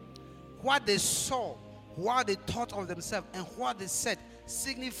them. What they saw, what they thought of themselves, and what they said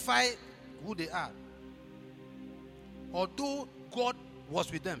signify who they are. Although God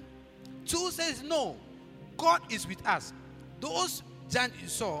was with them. 2 says, no, God is with us. Those giants you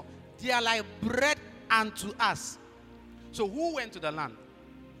saw, they are like bread unto us. So who went to the land?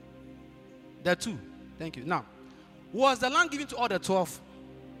 The 2. Thank you. Now, was the land given to all the 12?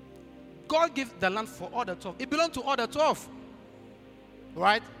 God gave the land for all the 12. It belonged to all the 12.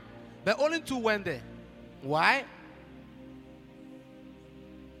 Right? But only 2 went there. Why?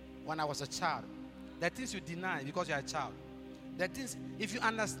 When I was a child, the things you deny because you're a child. The things, if you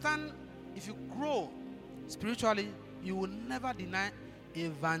understand, if you grow spiritually, you will never deny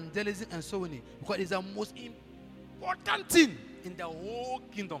evangelism and so on. Because it's the most important thing in the whole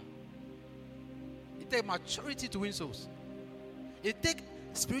kingdom. It takes maturity to win souls. It takes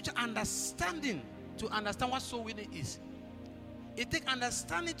spiritual understanding to understand what soul winning is. It takes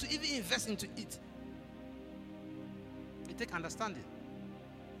understanding to even invest into it. It takes understanding.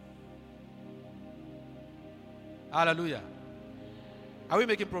 Hallelujah. Are we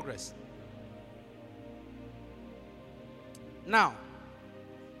making progress? Now,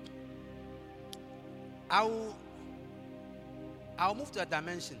 I'll move to a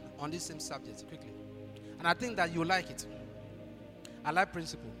dimension on this same subject quickly. And I think that you like it. I like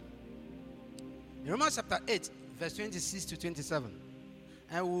principle. In Romans chapter 8, verse 26 to 27.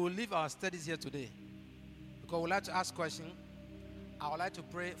 And we will leave our studies here today. Because we would like to ask questions. I would like to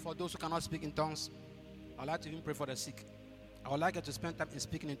pray for those who cannot speak in tongues. I would like to even pray for the sick. I would like you to spend time in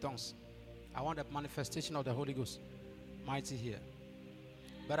speaking in tongues. I want the manifestation of the Holy Ghost mighty here.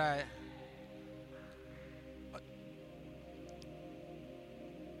 But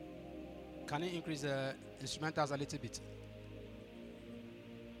can you increase the instrumentals a little bit?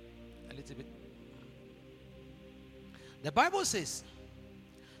 A little bit. The Bible says,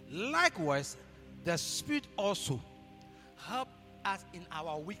 likewise, the Spirit also help us in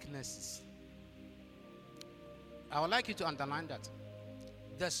our weaknesses. I would like you to underline that.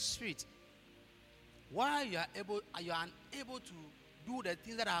 The Spirit, why you are unable to do the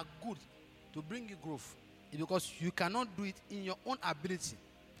things that are good to bring you growth, is because you cannot do it in your own ability.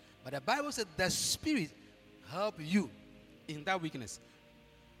 But the Bible says the Spirit help you in that weakness.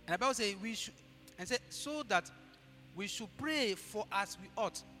 And the Bible says we should, and say so that we should pray for as we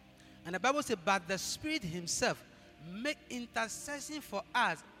ought. And the Bible says, but the Spirit Himself make intercession for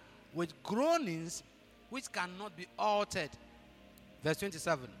us with groanings which cannot be altered. Verse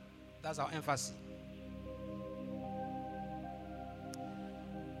 27. That's our emphasis.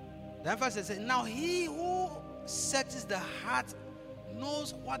 The emphasis says, now He who searches the heart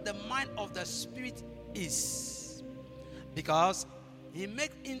knows what the mind of the Spirit is, because He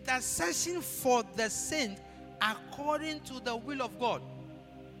makes intercession for the saint according to the will of God.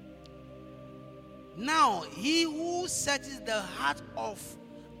 Now, he who searches the heart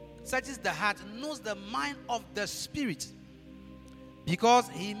knows the mind of the Spirit, because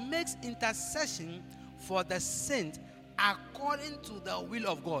he makes intercession for the saint according to the will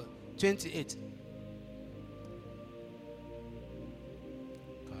of God. 28.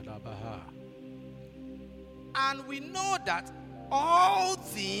 And we know that all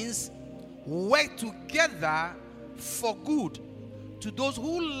things work together for good to those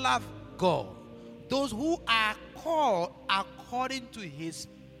who love God, those who are called according to his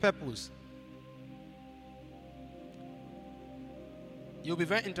purpose. You'll be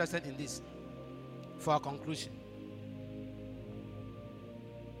very interested in this for our conclusion.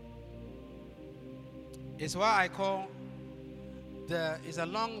 It's why I call it's a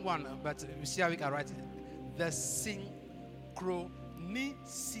long one, but we see how we can write it. The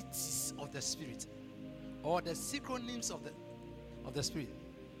synchronicities of the Spirit, or the synonyms of the Spirit.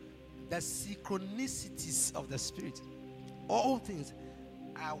 The synchronicities of the Spirit. All things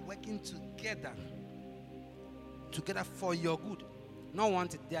are working together for your good. Not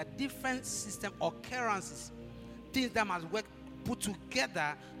wanted. There are different system occurrences, things that must work put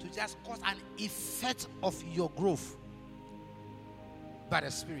together to just cause an effect of your growth by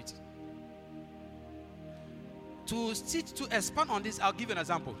the Spirit. To expand on this, I'll give you an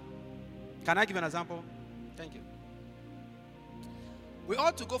example. Can I give an example? Thank you. We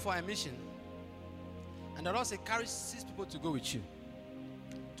ought to go for a mission, and the Lord said, carry 6 people to go with you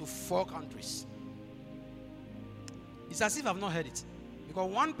to 4 countries. It's as if I've not heard it, because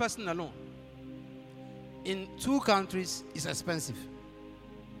one person alone in 2 countries is expensive.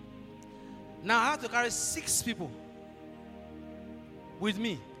 Now I have to carry 6 people with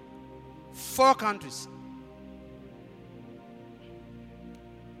me, 4 countries.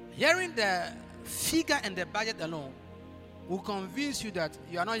 Hearing the figure and the budget alone will convince you that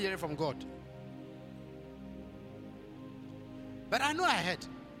you are not hearing from God. But I know I heard.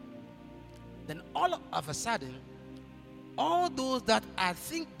 Then all of a sudden, all those that I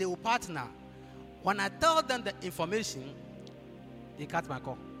think they will partner, when I tell them the information, they cut my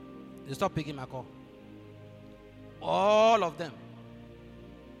call. They stop picking my call. All of them.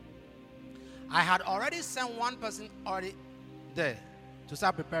 I had already sent one person already there to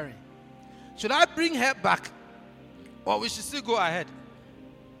start preparing. Should I bring her back, or we should still go ahead?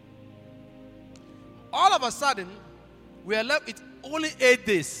 All of a sudden, we are left with only 8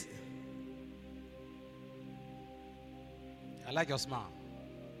 days. I like your smile.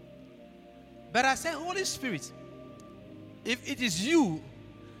 But I say, Holy Spirit, if it is you,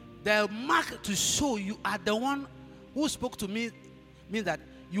 the mark to show you are the one who spoke to me means that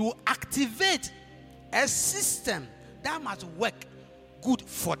you activate a system that must work good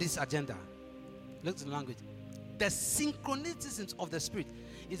for this agenda. Look at the language. The synchronicities of the Spirit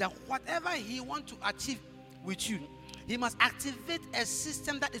is that whatever he wants to achieve with you, he must activate a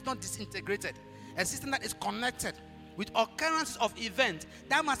system that is not disintegrated, a system that is connected with occurrences of events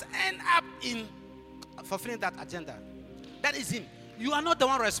that must end up in fulfilling that agenda. That is him. You are not the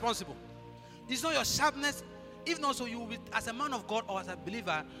one responsible. It's not your sharpness. If not so, you will be, as a man of God or as a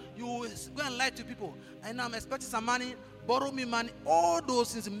believer, you will go and lie to people. And I'm expecting some money, borrow me money. All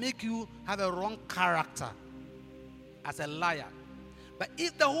those things make you have a wrong character as a liar. But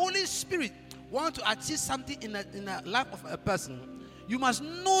if the Holy Spirit wants to achieve something in the life of a person, you must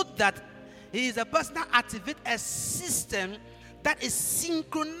know that he is a person that activates a system that is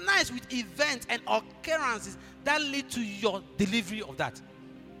synchronized with events and occurrences that lead to your delivery of that.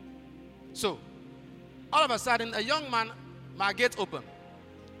 So, all of a sudden, a young man, my gate opened.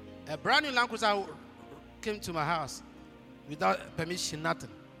 A brand new Land Cruiser came to my house without permission, nothing.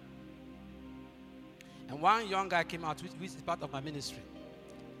 And one young guy came out, which is part of my ministry.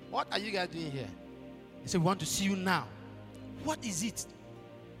 What are you guys doing here? He said, we want to see you now. What is it?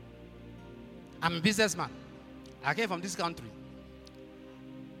 I'm a businessman. I came from this country.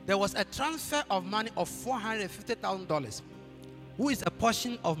 There was a transfer of money of $450,000, who is a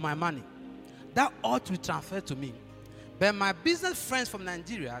portion of my money. That ought to be transferred to me. But my business friends from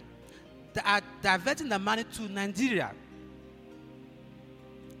Nigeria, they are diverting the money to Nigeria.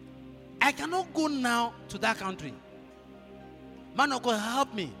 I cannot go now to that country. Man of God,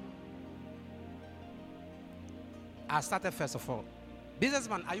 help me. I started first of all.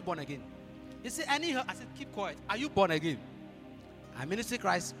 Businessman, are you born again? He said, I need help. I said, keep quiet. Are you born again? I minister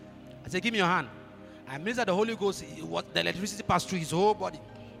Christ. I said, give me your hand. I ministered the Holy Ghost. The electricity passed through his whole body.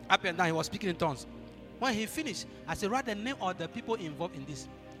 Up and down, he was speaking in tongues. When he finished, I said, write the name of the people involved in this.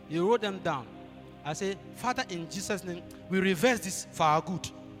 He wrote them down. I said, Father, in Jesus' name, we reverse this for our good.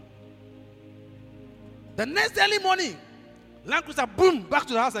 The next early morning, Land Cruiser, boom, back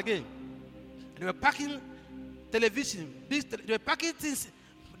to the house again. They were packing television. They were packing things.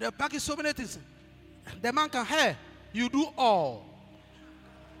 They were packing so many things. The man can, hey, you do all.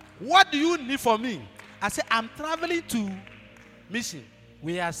 What do you need from me? I said, I'm traveling to mission.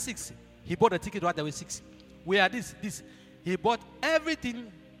 We are 6. He bought a ticket while there were 6. We are this. He bought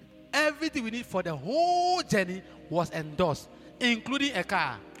everything. Everything we need for the whole journey was endorsed, including a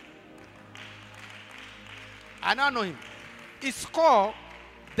car. I now know him. It's called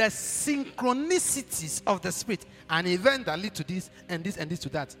the synchronicities of the Spirit. An event that leads to this and this and this to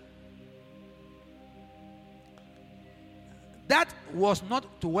that. That was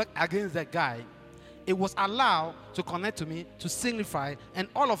not to work against the guy. It was allowed to connect to me, to signify, and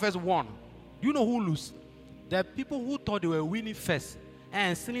all of us won. Do you know who lose? The people who thought they were winning first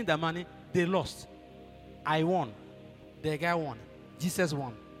and stealing the money, they lost. I won. The guy won. Jesus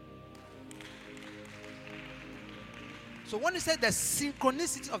won. So when you say the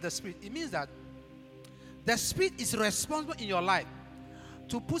synchronicity of the Spirit, it means that the Spirit is responsible in your life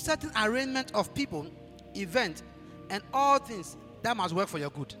to put certain arrangement of people, events, and all things that must work for your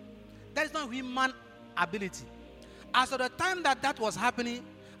good. That is not human ability. As of the time that was happening,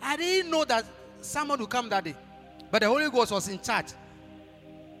 I didn't know that someone would come that day. But the Holy Ghost was in charge.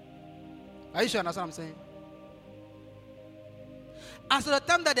 Are you sure that's what I'm saying? As of the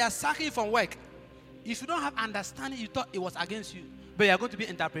time that they are sacking you from work, if you don't have understanding, you thought it was against you. But you are going to be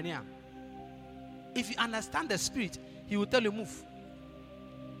an entrepreneur. If you understand the Spirit, He will tell you move.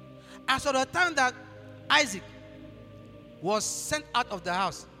 As of the time that Isaac was sent out of the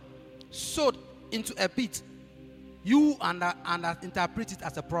house, sold into a pit, you interpret it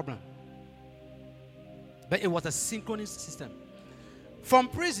as a problem. But it was a synchronous system. From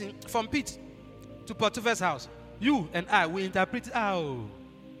prison, from pit to Potiphar's house, you and I, we interpret it,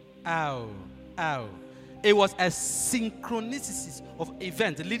 It was a synchronicity of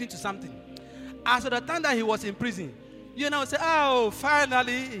events leading to something. As of the time that he was in prison, you know, say,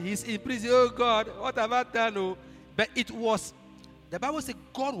 finally he's in prison. Oh God, what have I done? Oh. But it was, the Bible says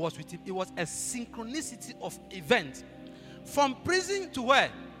God was with him. It was a synchronicity of events. From prison to where?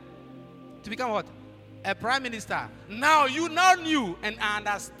 To become what? A prime minister. Now you now knew and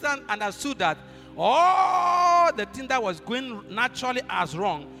understood that all the thing that was going naturally as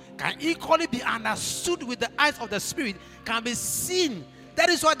wrong can equally be understood with the eyes of the Spirit, can be seen. That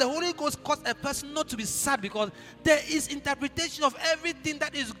is why the Holy Ghost caused a person not to be sad, because there is interpretation of everything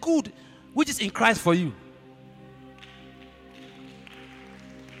that is good, which is in Christ for you.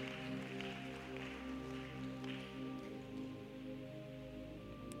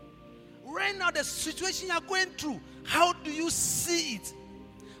 Right now, the situation you are going through, how do you see it?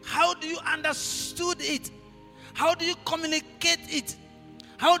 How do you understood it? How do you communicate it?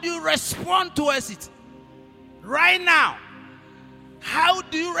 How do you respond towards it? Right now, how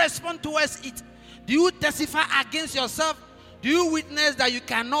do you respond towards it? Do you testify against yourself? Do you witness that you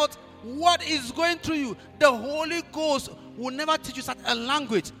cannot? What is going through you? The Holy Ghost will never teach you such a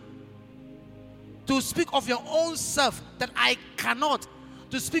language to speak of your own self that I cannot.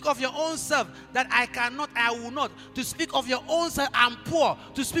 To speak of your own self that I cannot, I will not. To speak of your own self, I'm poor.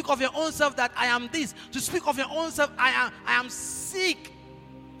 To speak of your own self that I am this. To speak of your own self, I am sick.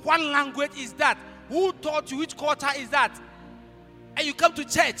 What language is that? Who taught you? Which culture is that? And you come to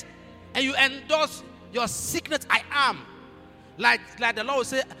church and you endorse your sickness, I am. Like the Lord will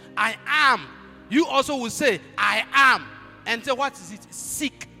say, I am. You also will say, I am. And say, what is it?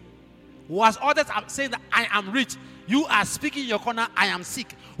 Sick. Was others are saying that I am rich. You are speaking in your corner, I am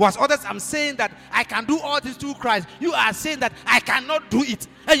sick. Was others I'm saying that I can do all this through Christ. You are saying that I cannot do it.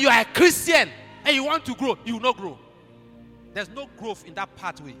 And you are a Christian and you want to grow. You will not grow. There's no growth in that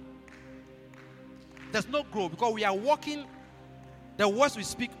pathway. There's no growth because we are walking. The words we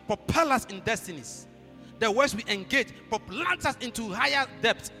speak propel us in destinies. The words we engage plant us into higher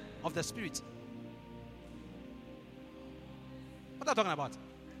depths of the Spirit. What are you talking about?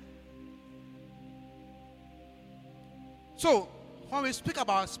 So, when we speak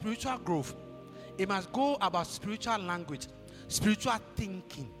about spiritual growth, it must go about spiritual language, spiritual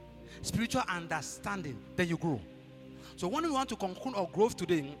thinking, spiritual understanding. Then you grow. So, when we want to conclude our growth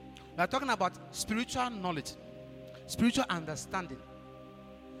today, we are talking about spiritual knowledge, spiritual understanding,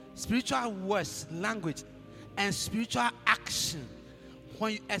 spiritual words, language, and spiritual action.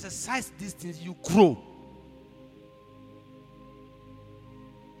 When you exercise these things, you grow.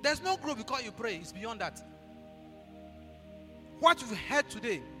 There's no growth because you pray. It's beyond that. What you've heard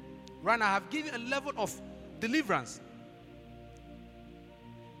today, right now, I have given a level of deliverance.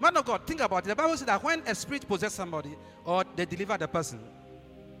 Man of God, think about it. The Bible says that when a spirit possesses somebody or they deliver the person,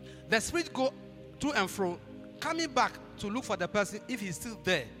 the spirit go to and fro, coming back to look for the person if he's still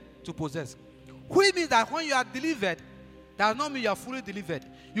there to possess. Which means that when you are delivered, that does not mean you are fully delivered.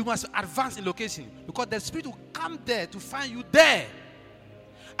 You must advance in location because the Spirit will come there to find you there.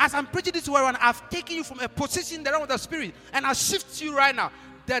 As I'm preaching this word, I've taken you from a position in the realm of the Spirit and I shift you right now.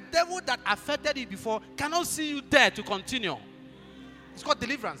 The devil that affected you before cannot see you there to continue. It's called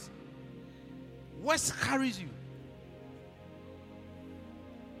deliverance. What carries you?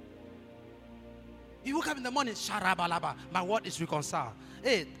 You wake up in the morning, sharabalaba, my word is reconciled.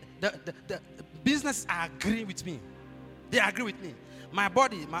 Hey, the business are agreeing with me. They agree with me. My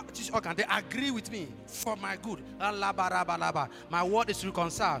body, my tissue organ, they agree with me for my good. My word is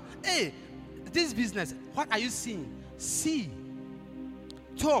reconciled. Hey, this business, what are you seeing? See,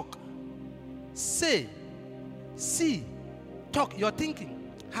 talk, say, see, talk. You're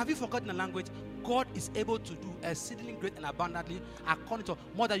thinking. Have you forgotten the language? God is able to do exceedingly great and abundantly according to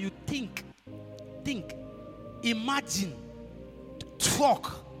more than you think. Think, imagine,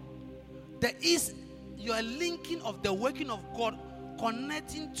 talk. There is your linking of the working of God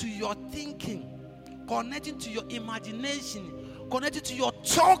connecting to your thinking, connecting to your imagination, connecting to your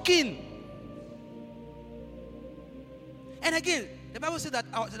talking. And again, the Bible says that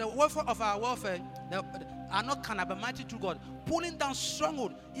the warfare of our warfare are not carnal but mighty through God, pulling down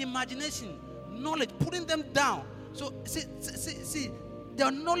stronghold, imagination, knowledge, putting them down. So see,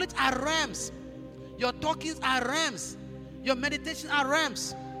 their knowledge are realms. Your talkings are realms. Your meditation are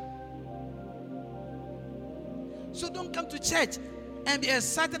realms. So don't come to church and be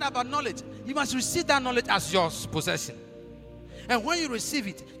excited about knowledge. You must receive that knowledge as your possession. And when you receive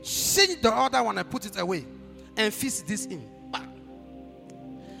it, change the other one and put it away. And fix this in.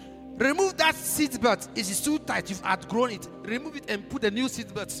 Remove that seat belt. It is too tight. You've outgrown it. Remove it and put a new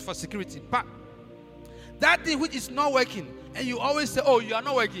seat belt for security. That thing which is not working, and you always say, oh, you are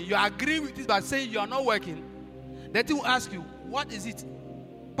not working. You agree with it by saying you are not working. The thing will ask you, what is it?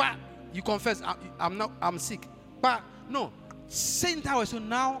 But you confess, I'm sick. But no, saying that way, so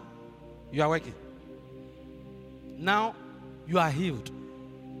now you are working. Now you are healed.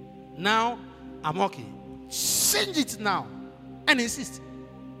 Now I'm okay. Change it now and insist.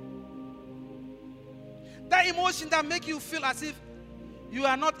 That emotion that make you feel as if you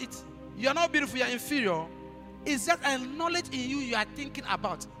are not it, you are not beautiful, you are inferior, is just a knowledge in you are thinking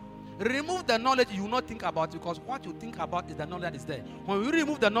about. Remove the knowledge you will not think about, because what you think about is the knowledge that is there. When we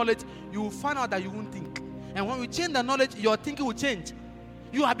remove the knowledge, you will find out that you won't think. And when we change the knowledge, your thinking will change.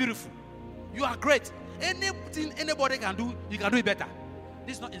 You are beautiful. You are great. Anything anybody can do, you can do it better.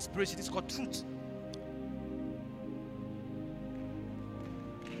 This is not inspiration, this is called truth.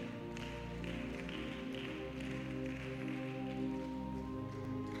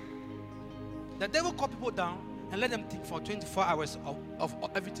 The devil call people down and let them think for 24 hours of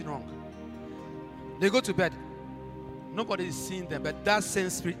everything wrong. They go to bed. Nobody is seeing them, but that same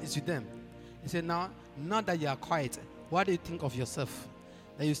spirit is with them. He said, now that you are quiet, what do you think of yourself?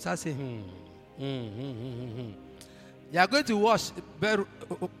 Then you start saying, You are going to wash,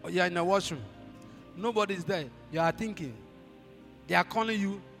 you are in the washroom. Nobody is there. You are thinking. They are calling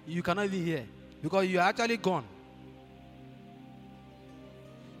you, you cannot even hear because you are actually gone.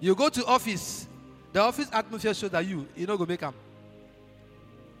 You go to office. The office atmosphere shows that you not go make them.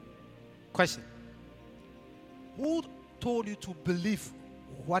 Question. Who told you to believe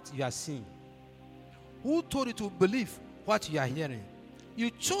what you are seeing? Who told you to believe what you are hearing? You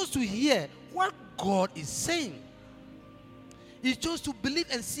chose to hear what God is saying. You chose to believe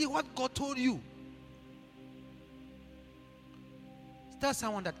and see what God told you. Tell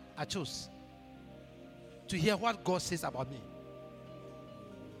someone that I chose to hear what God says about me.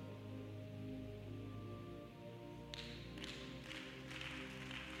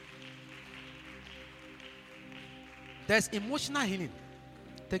 There's emotional healing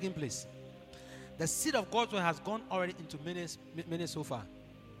taking place. The seed of God's word has gone already into many so far.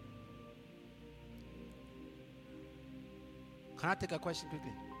 Can I take a question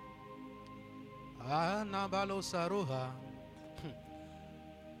quickly? Nabalo Saruha.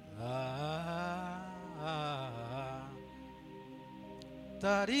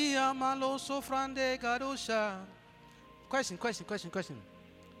 Taria Malo Sofrande Garusha. Question.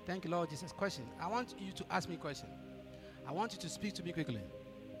 Thank you, Lord Jesus. Question. I want you to ask me a question. I want you to speak to me quickly.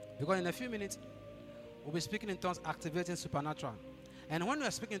 Because in a few minutes, we'll be speaking in tongues, activating supernatural. And when we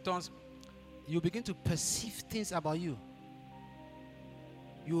are speaking in tongues, you begin to perceive things about you.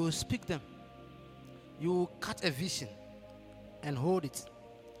 You will speak them. You will cut a vision and hold it.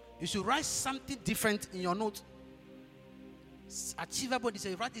 You should write something different in your note. Achievable,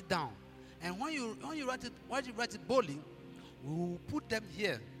 you write it down. And when you write it boldly, we will put them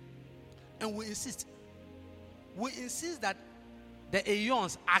here. And we insist. We insist that the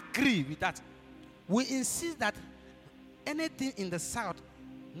aeons agree with that. we insist that anything in the south,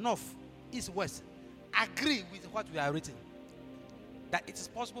 north, east, west agree with what we are reading. That it is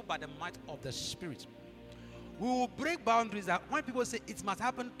possible by the might of the Spirit. We will break boundaries that when people say it must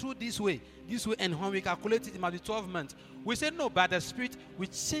happen through this way, and when we calculate it, it must be 12 months. We say no, by the Spirit, we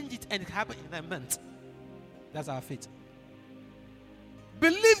change it and it happens in a month. That's our faith.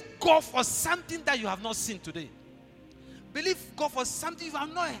 Believe God for something that you have not seen today. Believe God for something you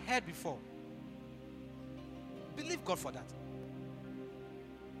have not heard before. Believe God for that.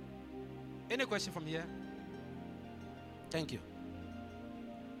 Any question from here? Thank you.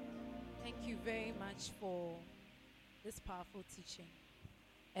 Thank you very much for this powerful teaching.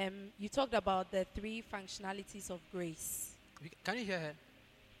 You talked about the 3 functionalities of grace. Can you hear her?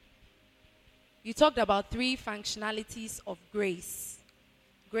 You talked about 3 functionalities of grace.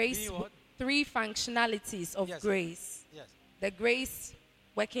 Grace, 3 functionalities of grace. Yes. The grace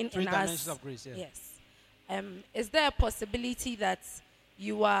working 3 in us. dimensions of grace, yeah. Yes. Is there a possibility that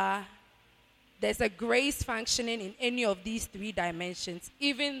there's a grace functioning in any of these 3 dimensions,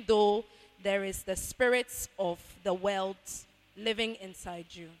 even though there is the spirits of the world living inside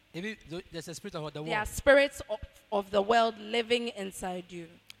you? Maybe there's a spirit of the world. There are spirits of the world living inside you.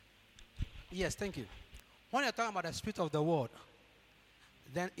 Yes, thank you. When you're talking about the spirit of the world,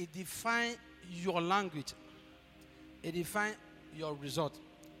 then it defines your language. It defines your result.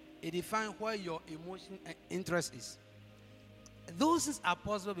 It defines where your emotion and interest is. Those things are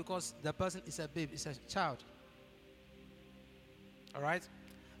possible because the person is a babe, is a child. All right?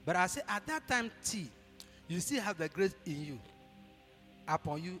 But I say at that time, you still have the grace in you,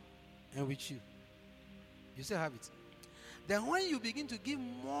 upon you, and with you. You still have it. Then when you begin to give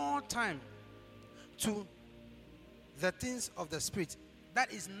more time to the things of the Spirit,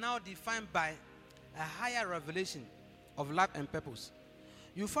 that is now defined by a higher revelation of life and purpose,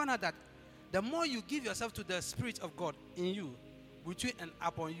 you find out that the more you give yourself to the Spirit of God in you, with you and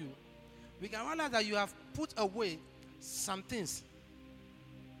upon you, we can realize that you have put away some things.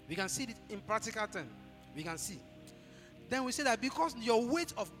 We can see it in practical terms. We can see. Then we say that because your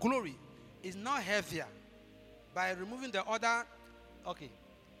weight of glory is now heavier by removing the other. Okay.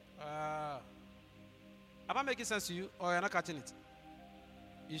 Am I making sense to you, or you're not catching it?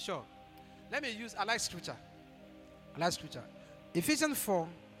 You sure? I like scripture. Ephesians 4,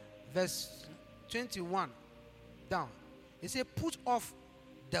 verse 21 down. It says, put off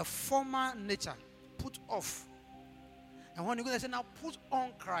the former nature. Put off. And when you go, they say, now put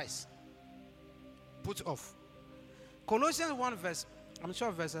on Christ. Put off. Colossians 1 verse,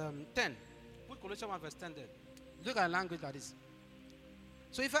 verse 10. Put Colossians 1 verse 10 there. Look at language like this.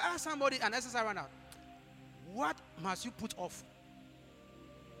 So if I ask somebody an exercise right now, what must you put off?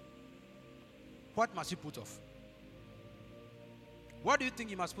 What must you put off? What do you think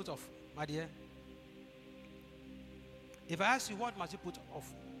you must put off, my dear? If I ask you, what must you put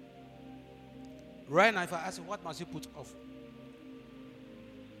off? Right now, if I ask you, what must you put off?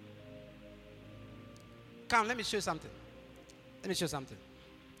 Come, let me show you something.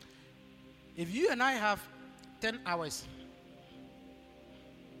 If you and I have 10 hours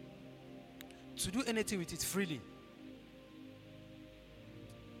to do anything with it freely,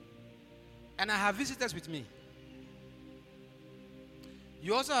 and I have visitors with me,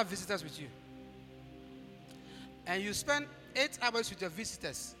 you also have visitors with you, and you spend 8 hours with your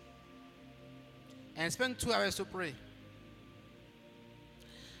visitors and spend 2 hours to pray,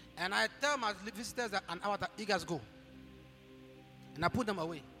 and I tell my visitors that an hour that you guys go, and I put them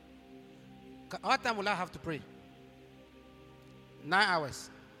away, what time will I have to pray? 9 hours.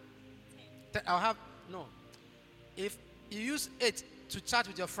 I'll have, no. If you use 8 to chat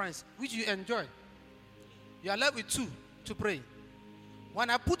with your friends, which you enjoy, you are left with 2 to pray. When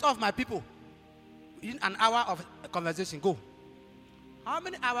I put off my people, in an hour of conversation, go. How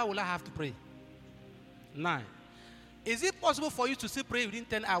many hours will I have to pray? 9. Is it possible for you to still pray within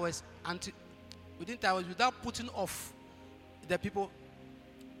 10 hours within 10 hours without putting off the people?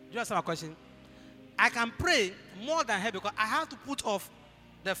 Do you understand my question? I can pray more than her because I have to put off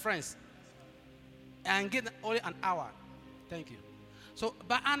the friends and get only an hour. Thank you. So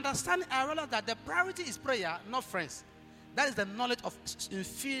by understanding, I realize that the priority is prayer, not friends. That is the knowledge of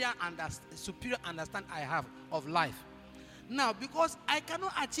superior understanding I have of life. Now, because I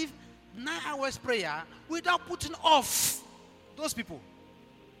cannot achieve 9 hours prayer without putting off those people.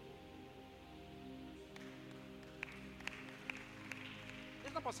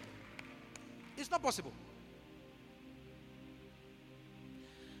 It's not possible. It's not possible.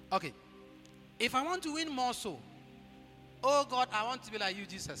 Okay. If I want to win more soul, oh God, I want to be like you,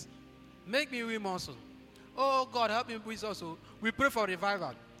 Jesus. Make me win more soul. Oh God, help me with also. We pray for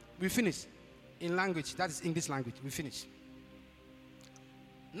revival. We finish. in language. That is English language. We finish.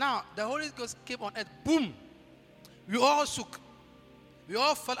 Now, the Holy Ghost came on earth. Boom. We all shook. We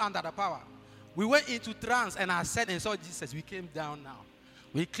all fell under the power. We went into trance and I said and saw Jesus. We came down now.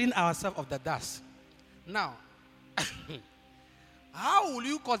 We cleaned ourselves of the dust. Now, how will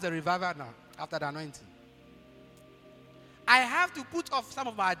you cause the revival now after the anointing? I have to put off some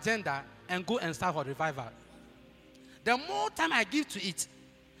of my agenda and go and start for revival. The more time I give to it,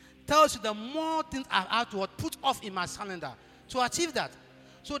 tells you the more things I have to put off in my calendar to achieve that.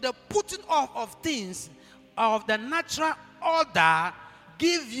 So the putting off of things of the natural order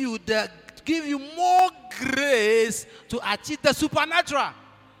give you more grace to achieve the supernatural.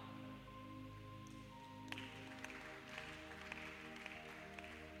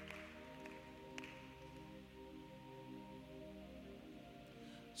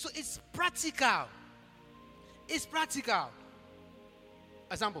 So it's practical. It's practical.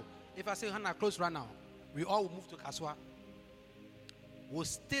 Example, if I say, Hannah, close right now, we all will move to Kaswa. We'll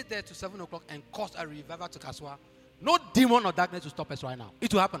stay there to 7 o'clock and cause a revival to Kaswa. No demon or darkness will stop us right now.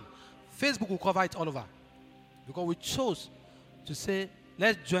 It will happen. Facebook will cover it all over. Because we chose to say,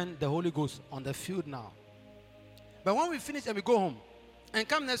 let's join the Holy Ghost on the field now. But when we finish and we go home, and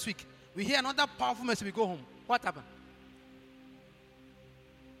come next week, we hear another powerful message, we go home. What happened?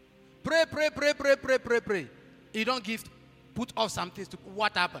 Pray, pray, pray, pray, pray, pray, pray. You don't give, put off some things to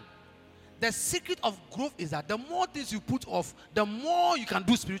what happened. The secret of growth is that the more things you put off, the more you can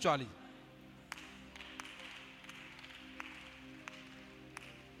do spiritually.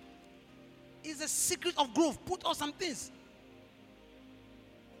 It's the secret of growth. Put off some things.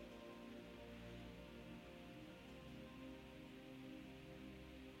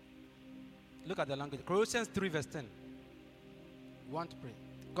 Look at the language. Colossians 3 verse 10. You want to pray.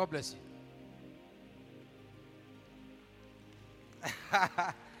 God bless you.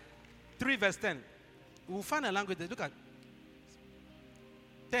 3 verse 10. We'll find a language. Look at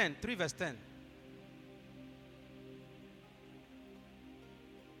 10. 3 verse 10.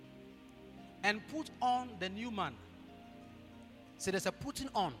 And put on the new man. So there's a putting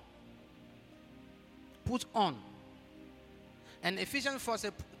on. Put on. And Ephesians 4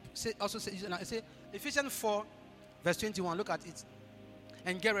 say Ephesians 4 verse 21. Look at it.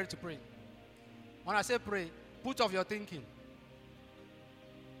 And get ready to pray. When I say pray, put off your thinking.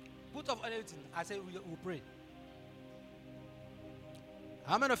 Put off anything. I say we'll pray.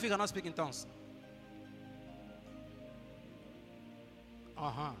 How many of you cannot speak in tongues?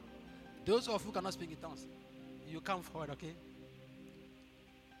 Those of you who cannot speak in tongues, you come forward, okay?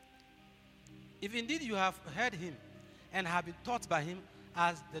 If indeed you have heard him and have been taught by him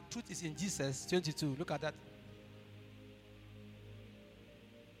as the truth is in Jesus, 22, look at that.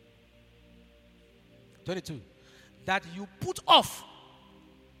 22. That you put off.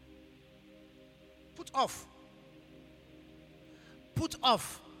 Put off. Put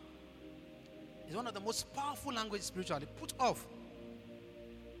off. It's one of the most powerful languages spiritually. Put off.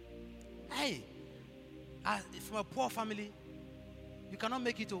 Hey, from a poor family, you cannot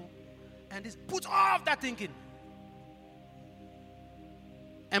make it all. And this, put off that thinking.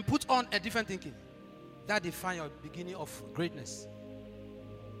 And put on a different thinking. That defines your beginning of greatness.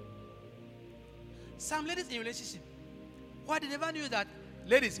 Some ladies in a relationship, why they never knew that,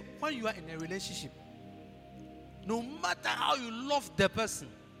 ladies, when you are in a relationship, no matter how you love the person,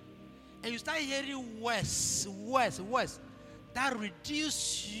 and you start hearing worse, that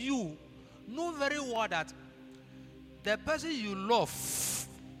reduces you. Know very well that the person you love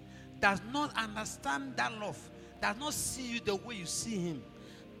does not understand that love, does not see you the way you see him.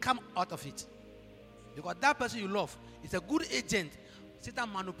 Come out of it. Because that person you love is a good agent.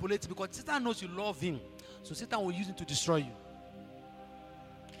 Satan manipulates because Satan knows you love him. So Satan will use him to destroy you.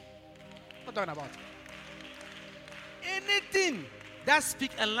 What am I talking about? Anything that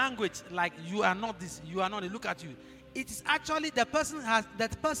speaks a language like you are not this, you are not, look at you. It is actually that person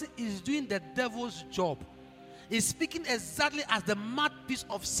is doing the devil's job. He's speaking exactly as the mouthpiece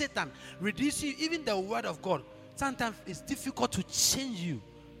of Satan, reducing even the word of God. Sometimes it's difficult to change you.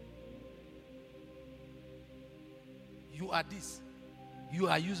 You are this. You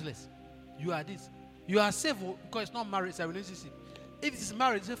are useless. You are this. You are saved because it's not marriage, it's a relationship. If it is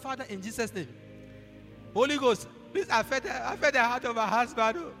marriage, say, Father, in Jesus' name. Holy Ghost, please affect the heart of my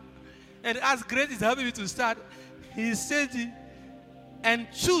husband. And as grace is helping me to start, he says it and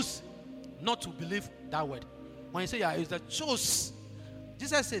choose not to believe that word. When you say it's the choice.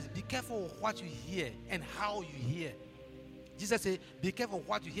 Jesus says, be careful of what you hear and how you hear. Jesus says, be careful of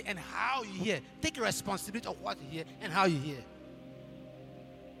what you hear and how you hear. Take responsibility of what you hear and how you hear.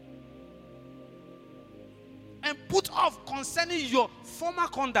 And put off concerning your former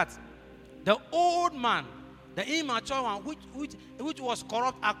conduct. The old man, the immature one, which was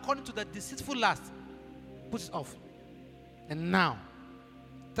corrupt according to the deceitful lust, puts off. And now,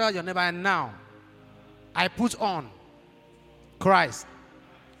 tell your neighbor, and now, I put on Christ,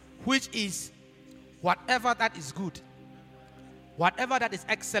 which is whatever that is good, whatever that is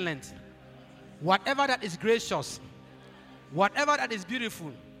excellent, whatever that is gracious, whatever that is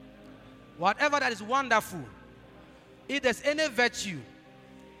beautiful, whatever that is wonderful. If there's any virtue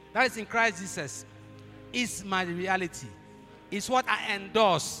that is in Christ Jesus, is my reality. It's what I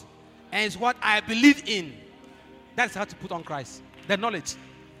endorse, and it's what I believe in. That's how to put on Christ. The knowledge.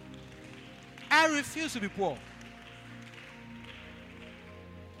 I refuse to be poor.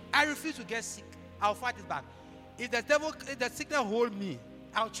 I refuse to get sick. I'll fight it back. If the sickness hold me,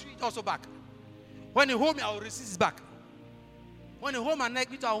 I'll treat it also back. When he hold me, I'll resist it back. When you hold my neck,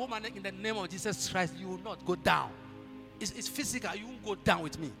 I'll hold my neck in the name of Jesus Christ. You will not go down. It's physical. You won't go down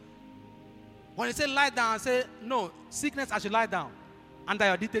with me. When you say lie down, I say, no, sickness, I should lie down. Under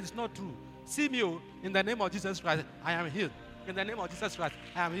your detail, it's not true. See me, in the name of Jesus Christ, I am healed. In the name of Jesus Christ,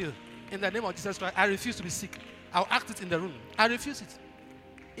 I am healed. In the name of Jesus Christ, I refuse to be sick. I'll act it in the room. I refuse it.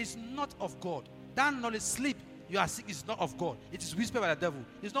 It's not of God. That knowledge, sleep, you are sick, is not of God. It is whispered by the devil.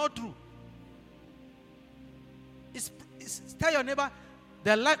 It's not true. Tell your neighbor,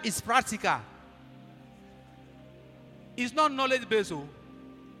 the life is practical. It's not knowledge based.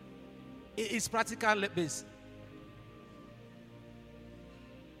 It is practical based.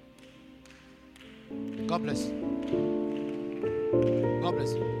 God bless. God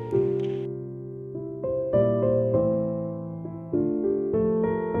bless.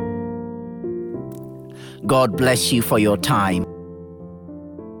 God bless you for your time.